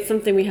 and it's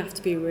something we have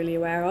to be really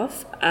aware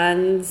of.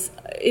 And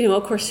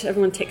of course,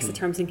 everyone takes the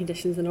terms and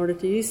conditions in order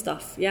to use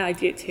stuff. Yeah, I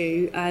do it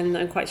too, and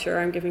I'm quite sure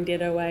I'm giving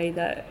data away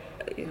that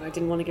I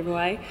didn't want to give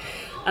away.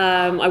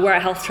 I wear a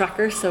health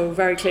tracker, so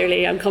very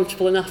clearly I'm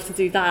comfortable enough to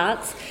do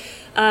that.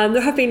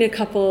 There have been a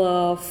couple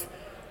of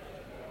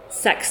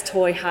sex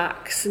toy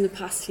hacks in the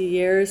past few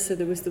years. So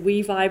there was the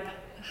WeVibe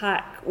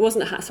hack.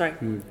 Wasn't a hack, sorry.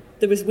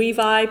 There was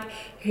WeVibe,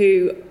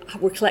 who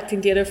were collecting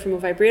data from a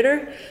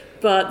vibrator,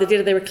 but the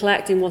data they were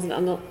collecting wasn't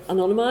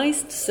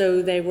anonymized,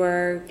 so they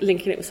were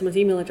linking it with someone's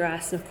email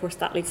address, and of course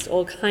that leads to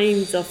all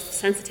kinds of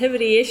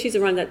sensitivity issues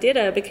around that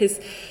data, because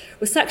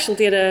with sexual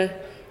data,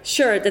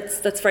 sure,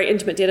 that's very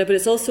intimate data, but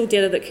it's also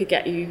data that could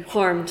get you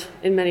harmed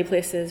in many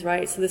places,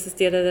 right? So this is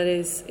data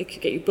it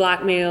could get you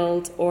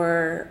blackmailed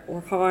or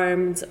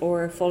harmed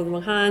or fall in the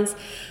wrong hands.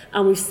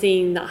 And we've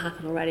seen that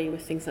happen already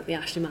with things like the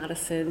Ashley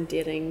Madison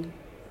dating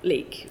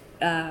leak.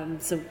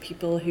 So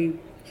people who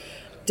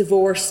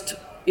divorced,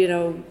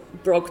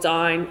 broke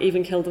down,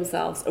 even killed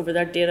themselves over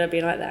their data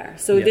being out there.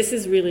 So this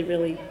is really,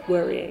 really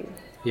worrying.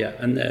 Yeah,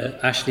 and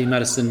Ashley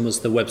Madison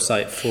was the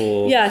website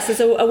for... Yes, it's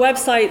a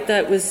website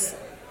that was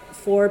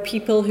for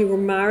people who were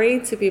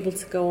married to be able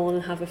to go on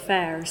and have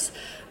affairs.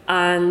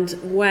 And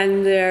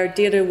when their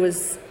data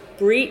was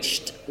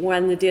breached,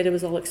 when the data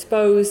was all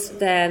exposed,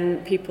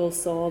 then people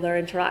saw their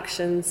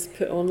interactions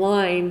put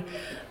online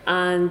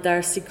and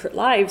their secret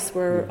lives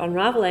were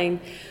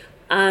unraveling.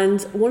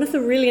 And one of the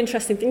really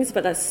interesting things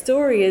about that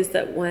story is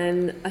that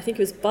when, I think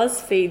it was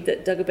BuzzFeed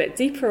that dug a bit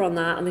deeper on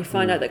that, and they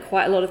found out that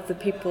quite a lot of the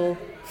people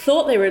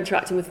thought they were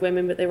interacting with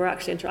women, but they were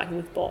actually interacting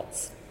with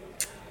bots.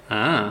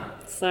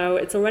 So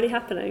it's already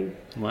happening.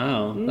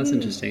 Wow, that's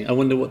interesting. I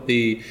wonder what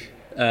the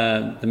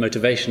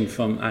motivation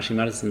from Ashley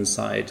Madison's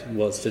side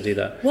was to do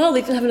that. Well,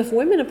 they didn't have enough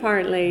women,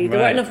 apparently. There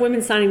weren't enough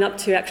women signing up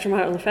to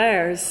extramarital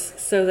affairs,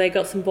 so they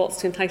got some bots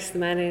to entice the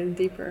men in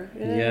deeper.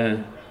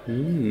 Yeah.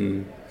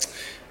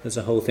 There's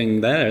a whole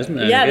thing there, isn't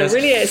there? Yeah, there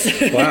really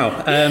is.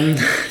 Wow.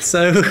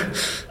 So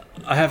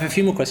I have a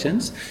few more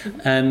questions.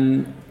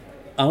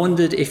 I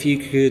wondered if you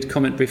could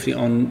comment briefly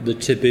on the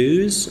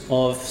taboos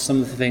of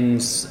some of the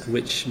things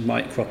which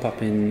might crop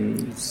up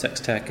in sex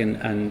tech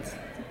and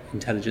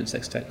intelligent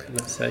sex tech,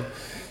 let's say.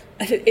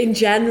 In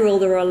general,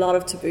 there are a lot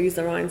of taboos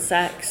around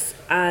sex,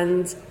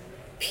 and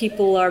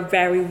people are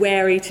very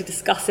wary to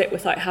discuss it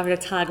without having a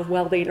tag of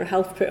well-being or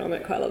health put on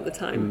it quite a lot of the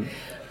time.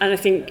 And I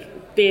think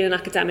being an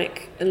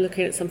academic and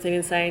looking at something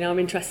and saying, I'm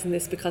interested in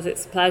this because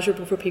it's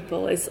pleasurable for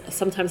people is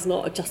sometimes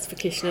not a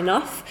justification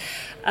enough.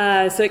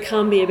 So it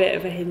can be a bit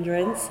of a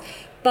hindrance.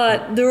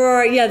 But there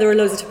are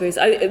loads of taboos.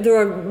 There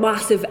are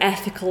massive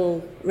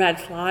ethical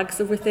red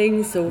flags over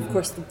things. So, of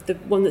course, the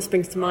one that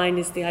springs to mind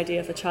is the idea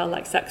of a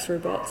childlike sex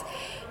robot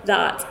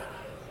that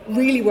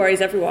really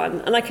worries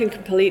everyone. And I can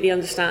completely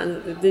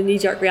understand that the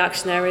knee-jerk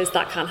reaction there is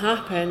that can't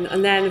happen.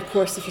 And then, of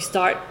course, if you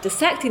start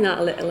dissecting that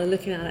a little and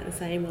looking at it and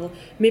saying, well,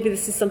 maybe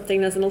this is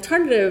something as an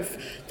alternative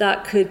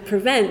that could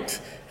prevent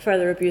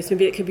further abuse,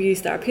 maybe it could be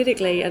used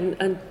therapeutically.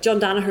 And John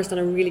Danaher's done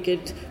a really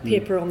good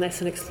paper on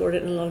this and explored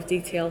it in a lot of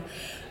detail.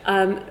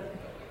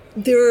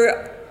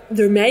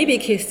 There may be a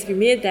case to be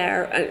made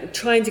there, and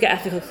trying to get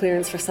ethical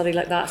clearance for a study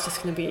like that is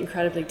just going to be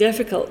incredibly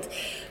difficult.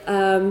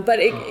 But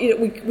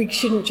we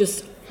shouldn't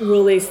just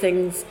rule these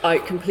things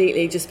out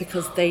completely just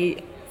because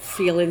they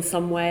feel in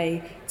some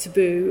way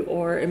taboo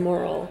or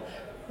immoral.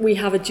 We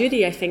have a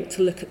duty, I think,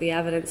 to look at the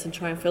evidence and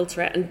try and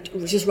filter it.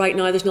 And just right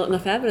now, there's not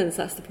enough evidence.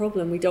 That's the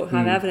problem. We don't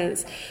have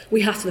evidence.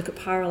 We have to look at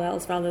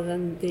parallels rather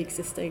than the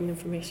existing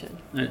information.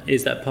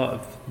 Is that part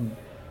of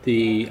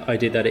the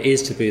idea that it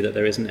is taboo, that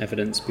there isn't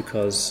evidence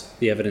because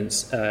the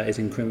evidence is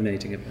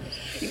incriminating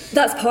evidence?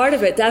 That's part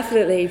of it,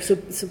 definitely.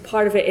 So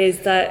part of it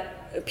is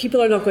that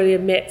people are not going to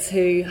admit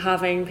to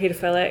having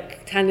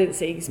paedophilic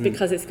tendencies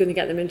because it's going to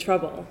get them in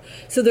trouble.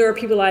 So there are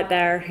people out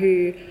there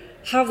who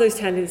have those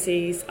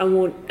tendencies and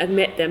won't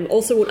admit them,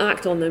 also won't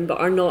act on them, but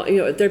are not,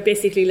 they're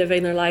basically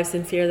living their lives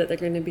in fear that they're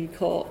going to be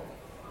caught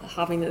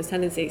having those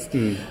tendencies.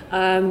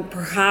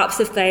 Perhaps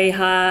if they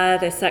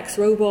had a sex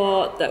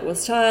robot that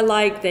was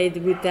childlike, they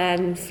would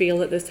then feel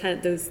that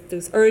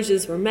those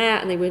urges were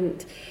met and they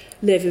wouldn't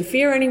live in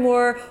fear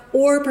anymore.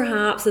 Or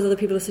perhaps, as other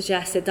people have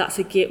suggested, that's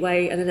a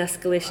gateway and an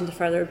escalation to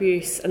further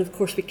abuse. And of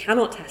course we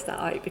cannot test that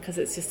out because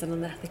it's just an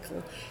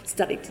unethical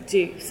study to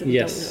do, so we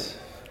don't know.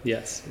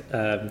 Yes.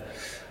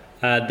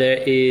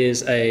 There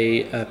is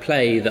a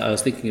play that I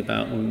was thinking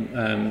about when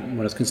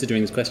I was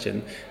considering this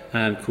question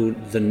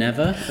called The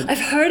Never. I've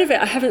heard of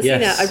it. I haven't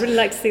seen it. I'd really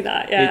like to see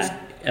that.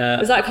 Yeah.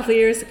 Was that a couple of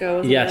years ago?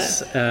 Wasn't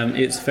yes.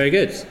 It's very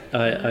good.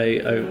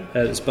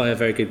 It's by a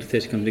very good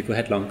theatre company called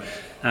Headlong,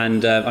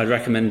 and I'd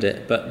recommend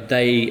it. But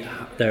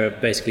they're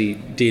basically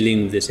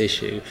dealing with this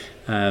issue,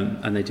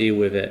 and they deal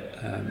with it.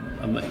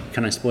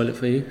 Can I spoil it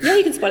for you? Yeah,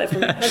 you can spoil it for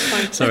me. That's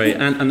fine. Sorry,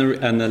 and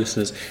the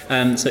listeners.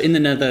 So in The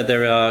Nether,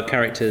 there are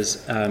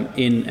characters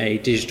in a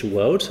digital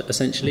world,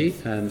 essentially.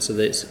 So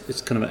that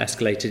it's kind of an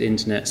escalated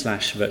internet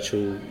 /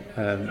 virtual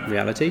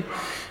reality.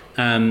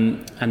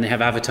 And they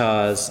have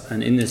avatars,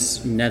 and in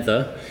this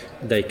nether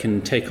they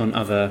can take on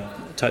other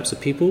types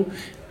of people,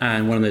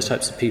 and one of those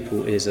types of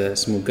people is a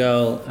small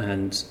girl,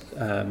 and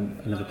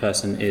another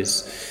person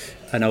is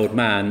an old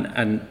man,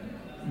 and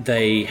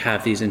they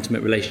have these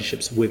intimate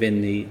relationships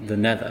within the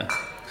nether,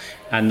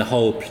 and the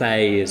whole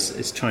play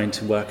is trying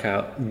to work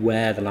out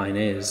where the line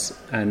is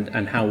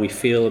and how we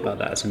feel about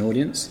that as an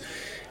audience,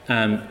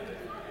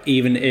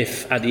 even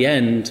if at the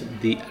end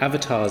the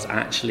avatars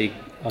actually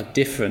are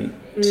different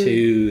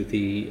to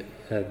the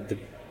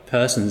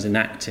persons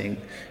enacting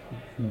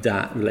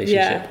that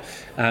relationship,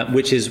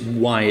 which is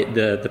why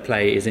the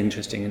play is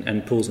interesting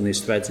and pulls on these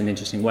threads in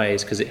interesting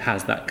ways, because it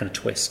has that kind of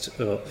twist.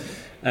 So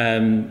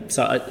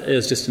it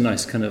was just a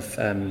nice kind of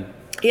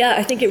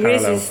I think it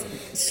parallel. raises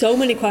so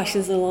many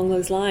questions along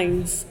those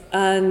lines,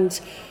 and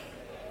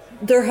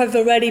there have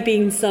already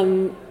been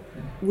some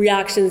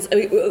reactions.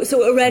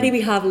 So already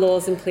we have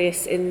laws in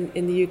place in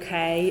the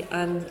UK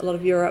and a lot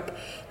of Europe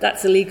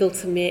that's illegal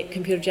to make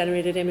computer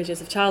generated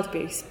images of child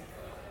abuse,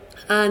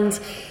 and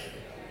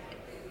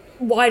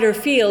wider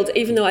field,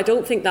 even though I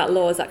don't think that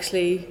law is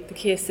actually the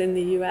case in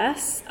the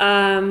US.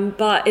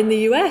 But in the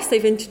US,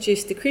 they've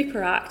introduced the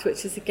Creeper Act,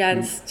 which is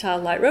against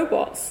childlike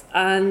robots.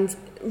 And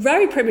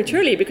very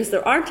prematurely, because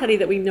there aren't any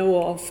that we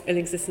know of in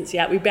existence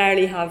yet. We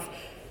barely have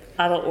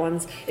adult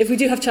ones. If we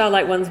do have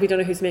childlike ones, we don't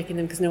know who's making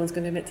them because no one's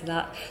going to admit to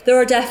that. There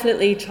are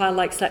definitely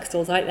childlike sex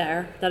dolls out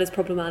there. That is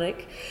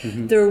problematic.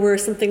 There were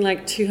something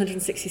like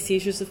 260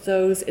 seizures of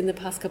those in the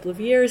past couple of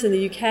years in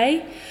the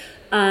UK.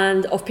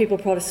 And of people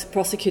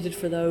prosecuted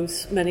for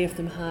those, many of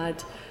them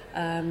had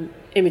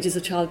images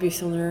of child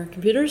abuse on their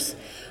computers.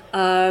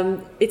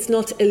 It's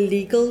not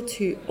illegal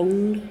to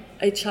own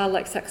a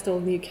childlike sex doll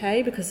in the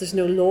UK because there's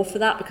no law for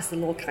that, because the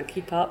law can't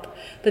keep up.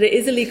 But it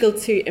is illegal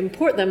to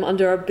import them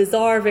under a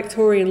bizarre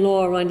Victorian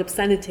law around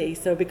obscenity.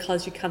 So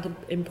because you can't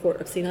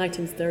import obscene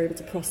items, they're able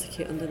to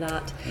prosecute under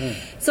that.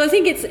 So I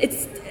think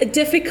it's a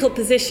difficult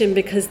position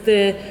because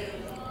the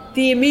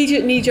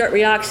immediate knee-jerk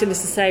reaction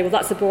is to say, well,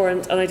 that's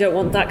abhorrent and I don't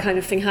want that kind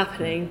of thing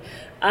happening.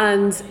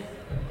 And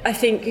I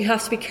think you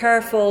have to be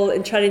careful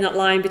in treading that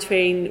line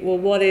between, well,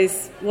 what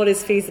is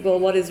feasible,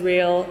 what is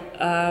real,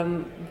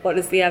 what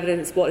is the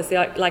evidence, what is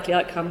the likely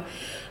outcome.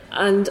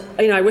 And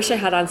I wish I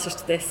had answers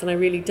to this, and I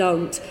really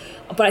don't.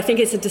 But I think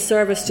it's a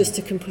disservice just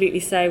to completely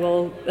say,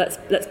 well,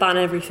 let's ban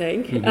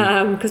everything,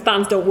 because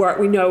bans don't work.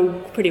 We know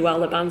pretty well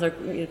that bans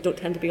don't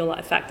tend to be all that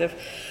effective.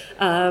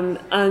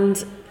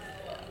 And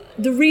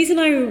the reason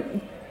I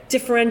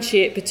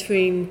differentiate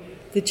between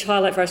the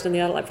childlike version and the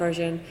adult-like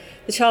version,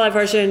 the childlike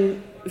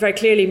version very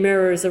clearly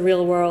mirrors a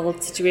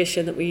real-world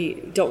situation that we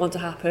don't want to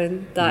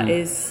happen, that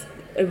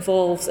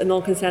involves a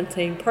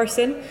non-consenting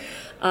person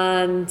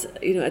and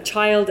a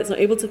child that's not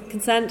able to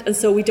consent, and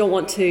so we don't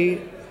want to.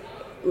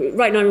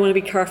 Right now we want to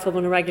be careful, we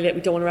want to regulate,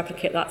 we don't want to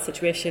replicate that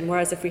situation.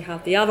 Whereas if we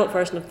have the adult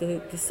version of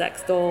the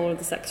sex doll or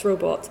the sex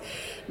robot,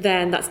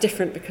 then that's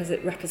different because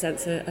it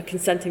represents a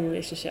consenting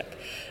relationship.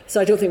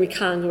 So I don't think we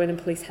can go in and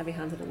police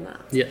heavy-handed on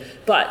that. Yeah.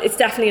 But it's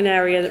definitely an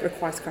area that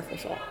requires careful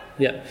thought.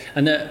 Yeah,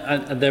 and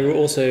there were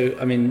also,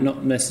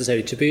 not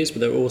necessarily taboos, but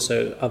there were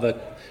also other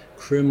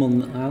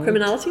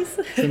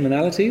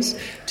criminalities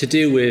to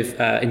do with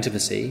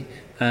intimacy,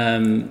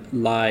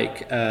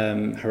 like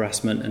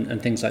harassment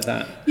and things like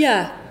that.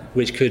 Yeah.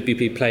 Which could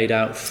be played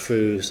out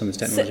through some of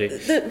this technology.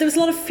 So there was a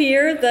lot of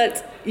fear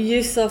that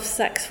use of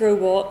sex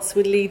robots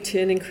would lead to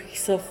an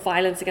increase of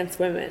violence against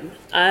women.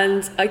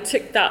 And I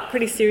took that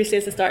pretty seriously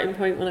as a starting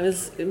point when I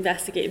was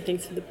investigating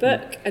things for the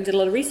book and did a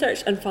lot of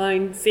research and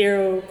found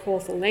zero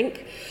causal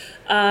link.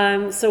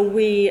 So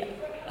we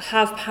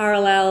have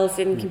parallels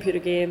in computer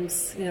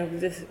games.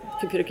 The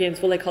computer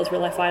games, will they cause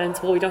real life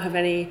violence? Well, we don't have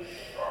any,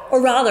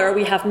 or rather,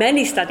 we have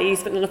many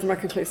studies, but none of them are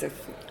conclusive.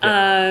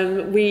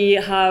 Yeah. We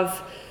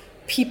have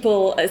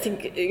people, I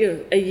think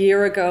a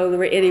year ago there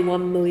were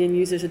 81 million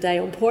users a day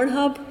on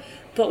Pornhub,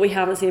 but we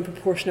haven't seen a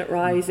proportionate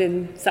rise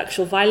in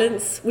sexual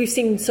violence. We've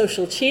seen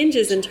social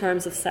changes in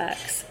terms of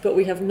sex, but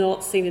we have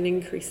not seen an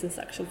increase in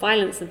sexual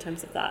violence in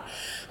terms of that.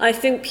 I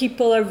think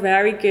people are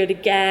very good,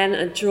 again,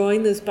 at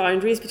drawing those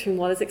boundaries between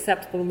what is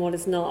acceptable and what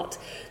is not.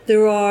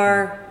 There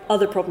are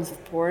other problems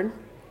with porn,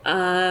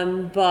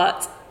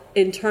 but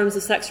in terms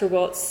of sex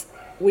robots,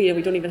 we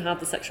don't even have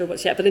the sex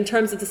robots yet, but in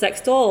terms of the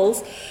sex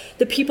dolls,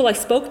 the people I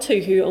spoke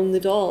to who own the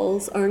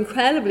dolls are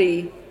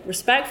incredibly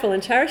respectful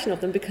and cherishing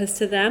of them, because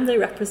to them they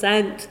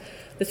represent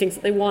the things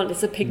that they want.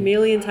 It's a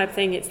Pygmalion type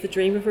thing. It's the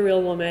dream of a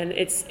real woman.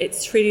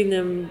 It's treating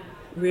them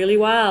really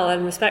well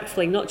and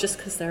respectfully, not just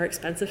because they're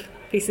expensive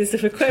pieces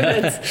of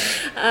equipment.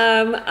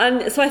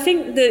 And so I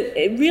think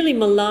that it really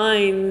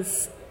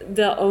maligns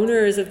the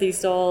owners of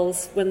these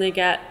dolls when they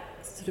get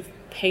sort of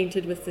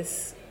painted with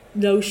this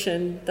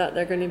notion that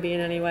they're going to be in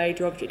any way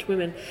derogatory to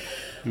women.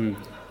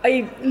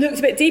 I looked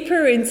a bit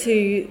deeper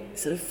into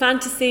sort of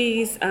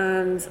fantasies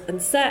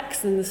and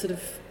sex and the sort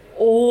of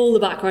all the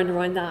background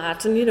around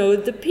that. And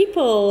the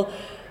people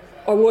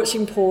are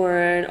watching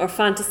porn or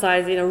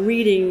fantasizing or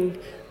reading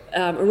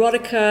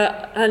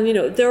erotica,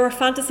 and there are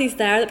fantasies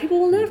there that people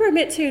will never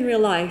admit to in real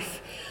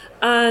life.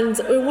 And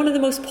one of the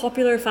most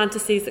popular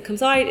fantasies that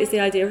comes out is the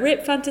idea of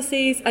rape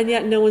fantasies, and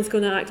yet no one's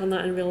going to act on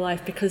that in real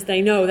life because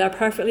they're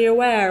perfectly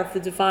aware of the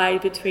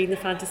divide between the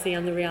fantasy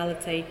and the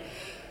reality.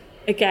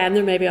 Again,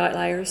 there may be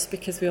outliers,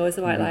 because we always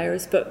have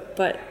outliers, but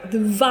the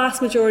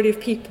vast majority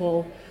of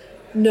people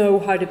know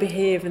how to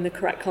behave in the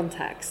correct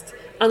context.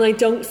 And I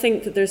don't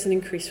think that there's an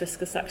increased risk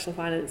of sexual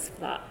violence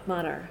for that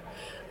matter.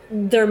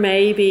 There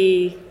may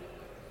be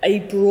a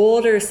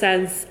broader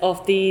sense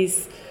of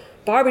these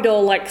Barbie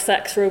doll-like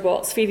sex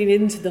robots feeding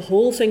into the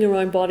whole thing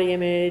around body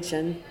image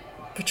and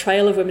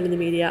portrayal of women in the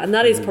media, and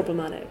that is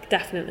problematic,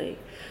 definitely.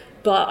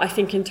 But I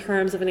think in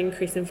terms of an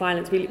increase in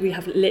violence, we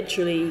have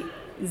literally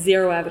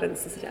zero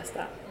evidence to suggest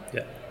that.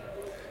 Yeah.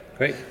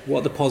 Great.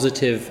 What are the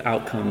positive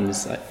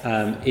outcomes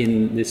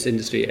in this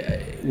industry,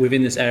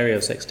 within this area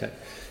of sex tech?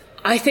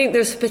 I think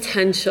there's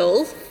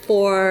potential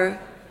for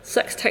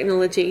sex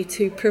technology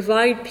to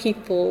provide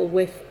people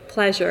with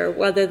pleasure,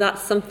 whether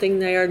that's something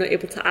they are not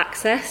able to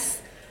access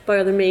by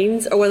other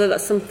means, or whether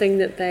that's something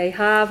that they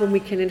have and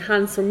we can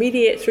enhance or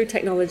mediate through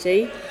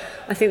technology.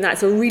 I think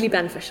that's a really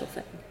beneficial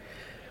thing.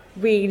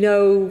 We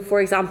know,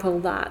 for example,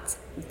 that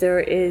there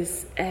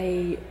is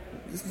a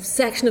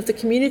section of the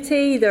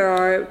community, there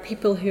are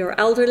people who are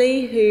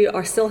elderly who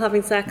are still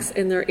having sex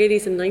in their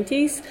 80s and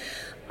 90s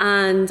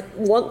and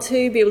want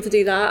to be able to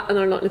do that and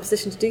are not in a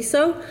position to do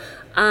so.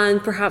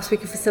 And perhaps we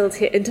can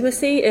facilitate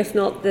intimacy, if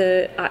not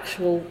the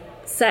actual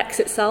sex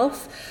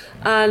itself.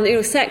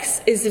 And sex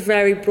is a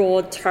very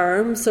broad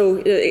term, so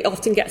it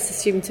often gets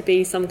assumed to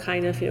be some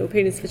kind of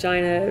penis,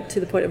 vagina to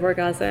the point of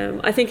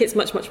orgasm. I think it's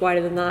much, much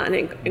wider than that, and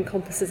it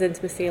encompasses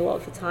intimacy a lot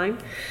of the time.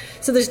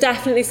 So there's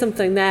definitely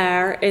something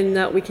there in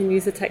that we can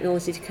use the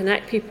technology to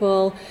connect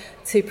people,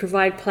 to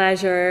provide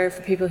pleasure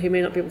for people who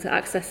may not be able to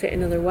access it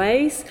in other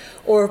ways,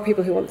 or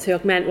people who want to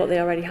augment what they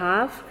already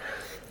have.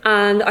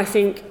 And I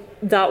think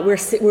that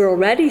we're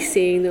already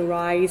seeing the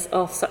rise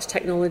of such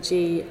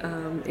technology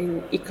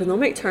in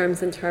economic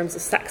terms, in terms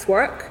of sex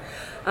work.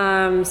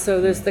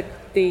 So there's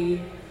the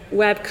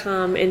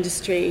webcam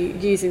industry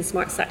using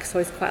smart sex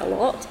toys quite a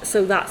lot.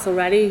 So that's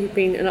already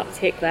been an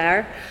uptake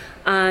there.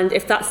 And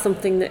if that's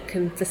something that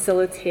can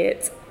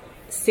facilitate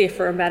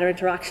safer and better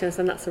interactions,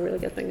 then that's a really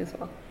good thing as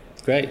well.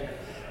 Great.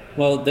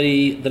 Well,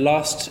 the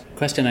last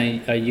question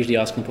I usually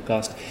ask on the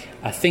podcast,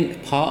 I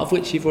think part of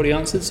which you've already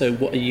answered. So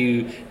what are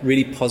you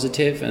really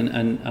positive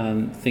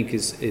and think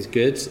is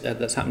good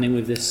that's happening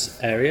with this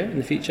area in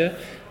the future?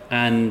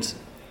 And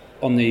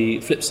on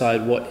the flip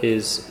side, what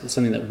is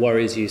something that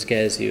worries you,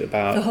 scares you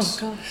about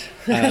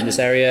this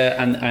area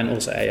and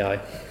also AI?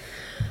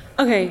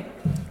 Okay.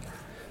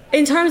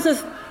 In terms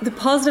of the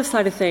positive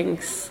side of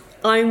things,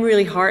 I'm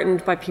really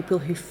heartened by people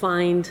who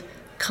find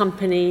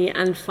company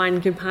and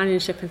find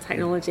companionship in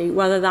technology,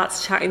 whether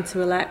that's chatting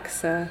to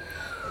Alexa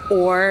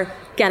or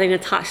getting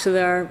attached to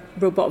their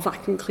robot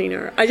vacuum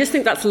cleaner. I just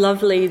think that's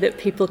lovely that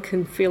people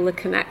can feel the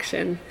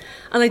connection.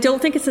 And I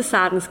don't think it's a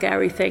sad and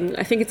scary thing.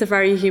 I think it's a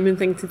very human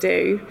thing to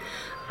do.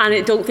 And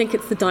I don't think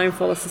it's the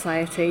downfall of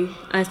society.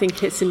 I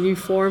think it's a new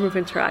form of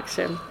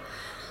interaction.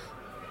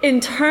 In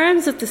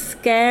terms of the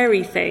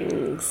scary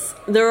things,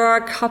 there are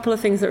a couple of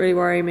things that really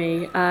worry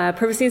me.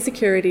 Privacy and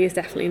security is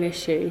definitely an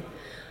issue.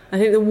 I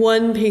think the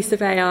one piece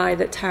of AI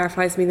that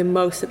terrifies me the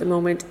most at the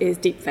moment is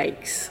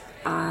deepfakes.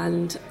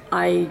 And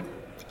I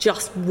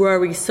just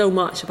worry so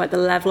much about the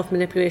level of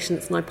manipulation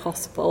that's now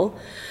possible.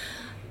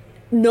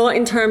 Not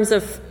in terms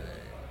of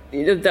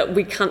that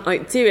we can't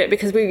outdo it,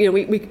 because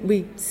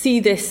we see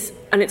this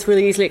and it's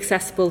really easily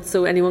accessible,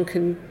 so anyone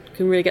can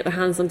really get their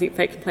hands on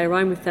deepfake and play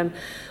around with them.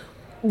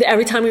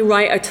 Every time we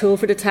write a tool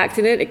for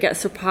detecting it, it gets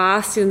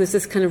surpassed. There's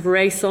this kind of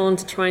race on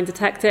to try and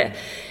detect it.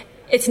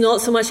 It's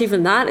not so much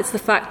even that, it's the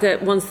fact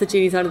that once the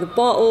genie's out of the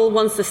bottle,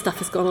 once the stuff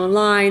has gone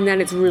online, then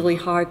it's really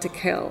hard to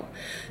kill.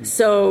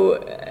 So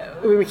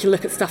we can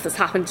look at stuff that's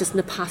happened just in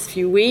the past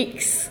few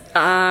weeks,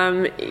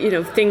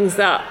 things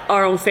that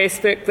are on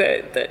Facebook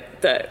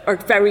that are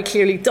very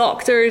clearly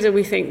doctored, and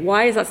we think,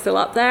 why is that still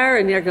up there?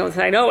 And you're going to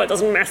say, no, it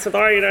doesn't mess with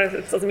our,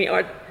 it doesn't meet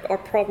our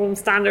problem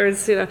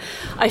standards.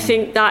 I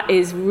think that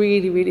is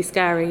really, really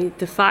scary.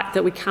 The fact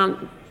that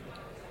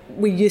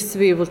we used to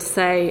be able to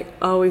say,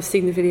 oh, we've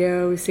seen the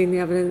video, we've seen the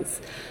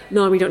evidence.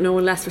 No, we don't know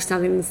unless we're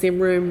standing in the same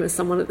room as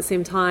someone at the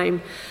same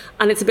time.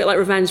 And it's a bit like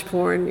revenge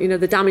porn.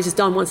 The damage is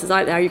done once it's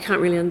out there. You can't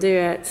really undo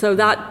it. So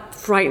that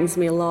frightens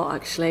me a lot,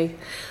 actually.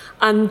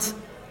 And,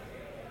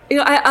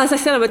 as I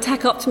said, I'm a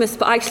tech optimist,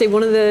 but actually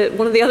one of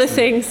the other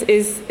things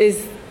is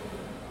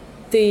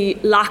the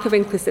lack of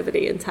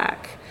inclusivity in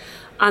tech.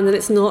 And that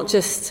it's not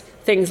just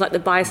things like the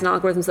bias and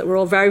algorithms that we're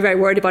all very, very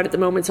worried about at the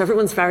moment. So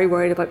everyone's very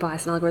worried about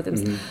bias and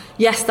algorithms. Mm-hmm.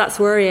 Yes, that's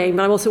worrying,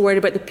 but I'm also worried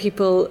about the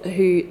people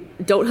who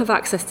don't have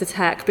access to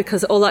tech,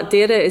 because all that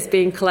data is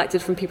being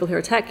collected from people who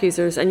are tech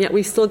users, and yet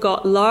we've still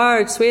got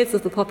large swathes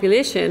of the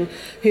population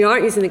who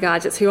aren't using the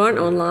gadgets, who aren't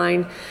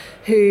online,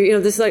 who,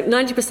 there's like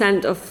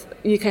 90% of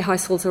UK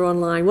households are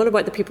online. What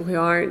about the people who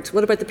aren't?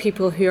 What about the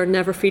people who are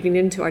never feeding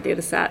into our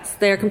data sets?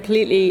 They are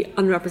completely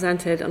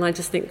unrepresented, and I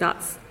just think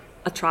that's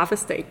a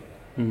travesty.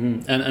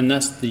 Mm-hmm. And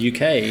that's the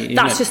UK.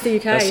 That's just the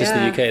UK. That's just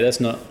the UK. That's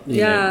not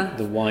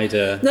the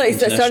wider. No, it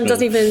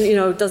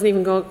doesn't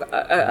even go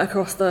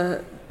across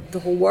the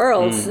whole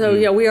world. Mm-hmm.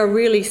 So we are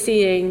really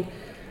seeing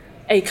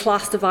a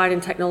class divide in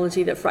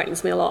technology that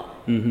frightens me a lot.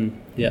 Mm-hmm.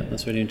 Yeah,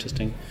 that's really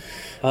interesting.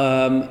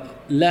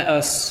 Let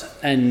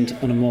us end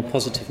on a more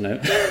positive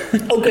note.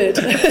 Oh, good.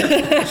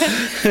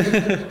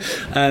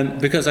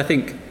 Because I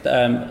think,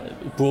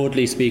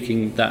 broadly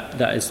speaking, that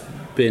has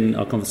been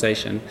our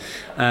conversation.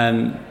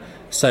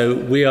 So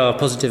we are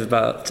positive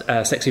about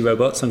sexy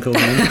robots, I'm calling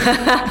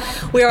them.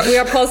 We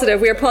are positive.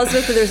 We are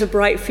positive that there's a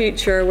bright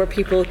future where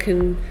people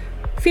can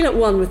feel at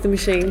one with the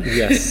machine.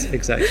 Yes,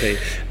 exactly.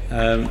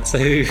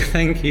 So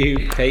thank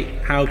you, Kate.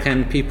 How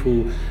can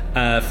people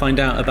find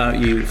out about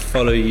you,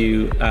 follow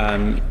you,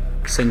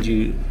 send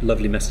you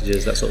lovely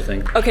messages, that sort of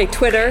thing? Okay,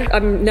 Twitter.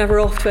 I'm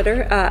never off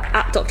Twitter,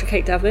 at Dr.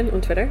 Kate Devlin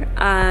on Twitter.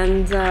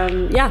 And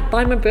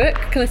buy my book.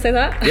 Can I say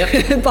that?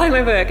 Yep. Buy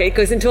my book. It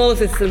goes into all of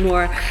this and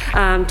more.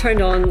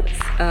 Turned On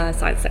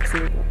Science, Sex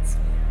and Robots.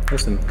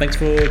 Awesome. Thanks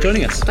for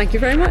joining us. Thank you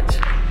very much.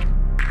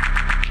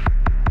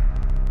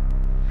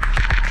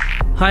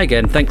 Hi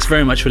again, thanks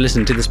very much for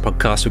listening to this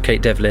podcast with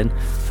Kate Devlin.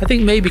 I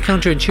think maybe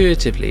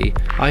counterintuitively,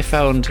 I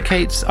found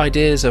Kate's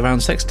ideas around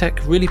sex tech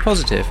really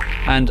positive.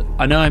 And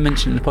I know I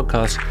mentioned in the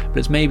podcast, but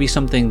it's maybe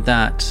something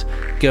that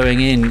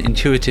going in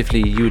intuitively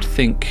you would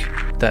think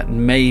that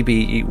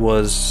maybe it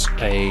was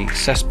a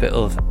cesspit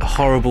of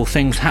horrible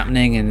things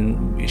happening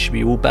and it should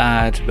be all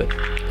bad. But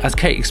as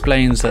Kate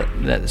explains,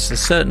 that's a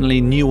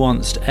certainly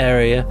nuanced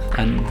area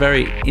and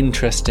very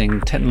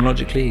interesting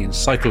technologically and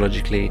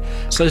psychologically,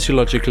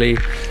 sociologically,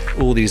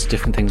 all these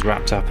different things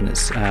wrapped up, and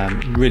it's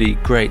really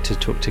great to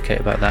talk to Kate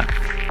about that.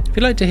 If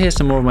you'd like to hear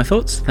some more of my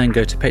thoughts, then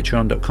go to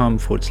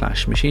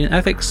patreon.com/machine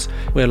ethics,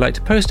 where I like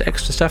to post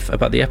extra stuff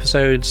about the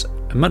episodes,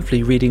 a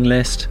monthly reading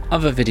list,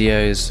 other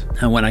videos,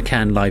 and when I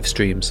can, live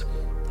streams.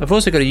 I've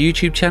also got a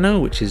YouTube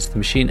channel, which is the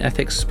Machine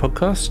Ethics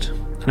Podcast,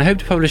 and I hope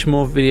to publish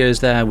more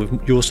videos there with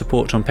your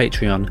support on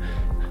Patreon.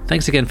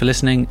 Thanks again for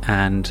listening,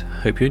 and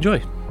hope you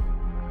enjoy.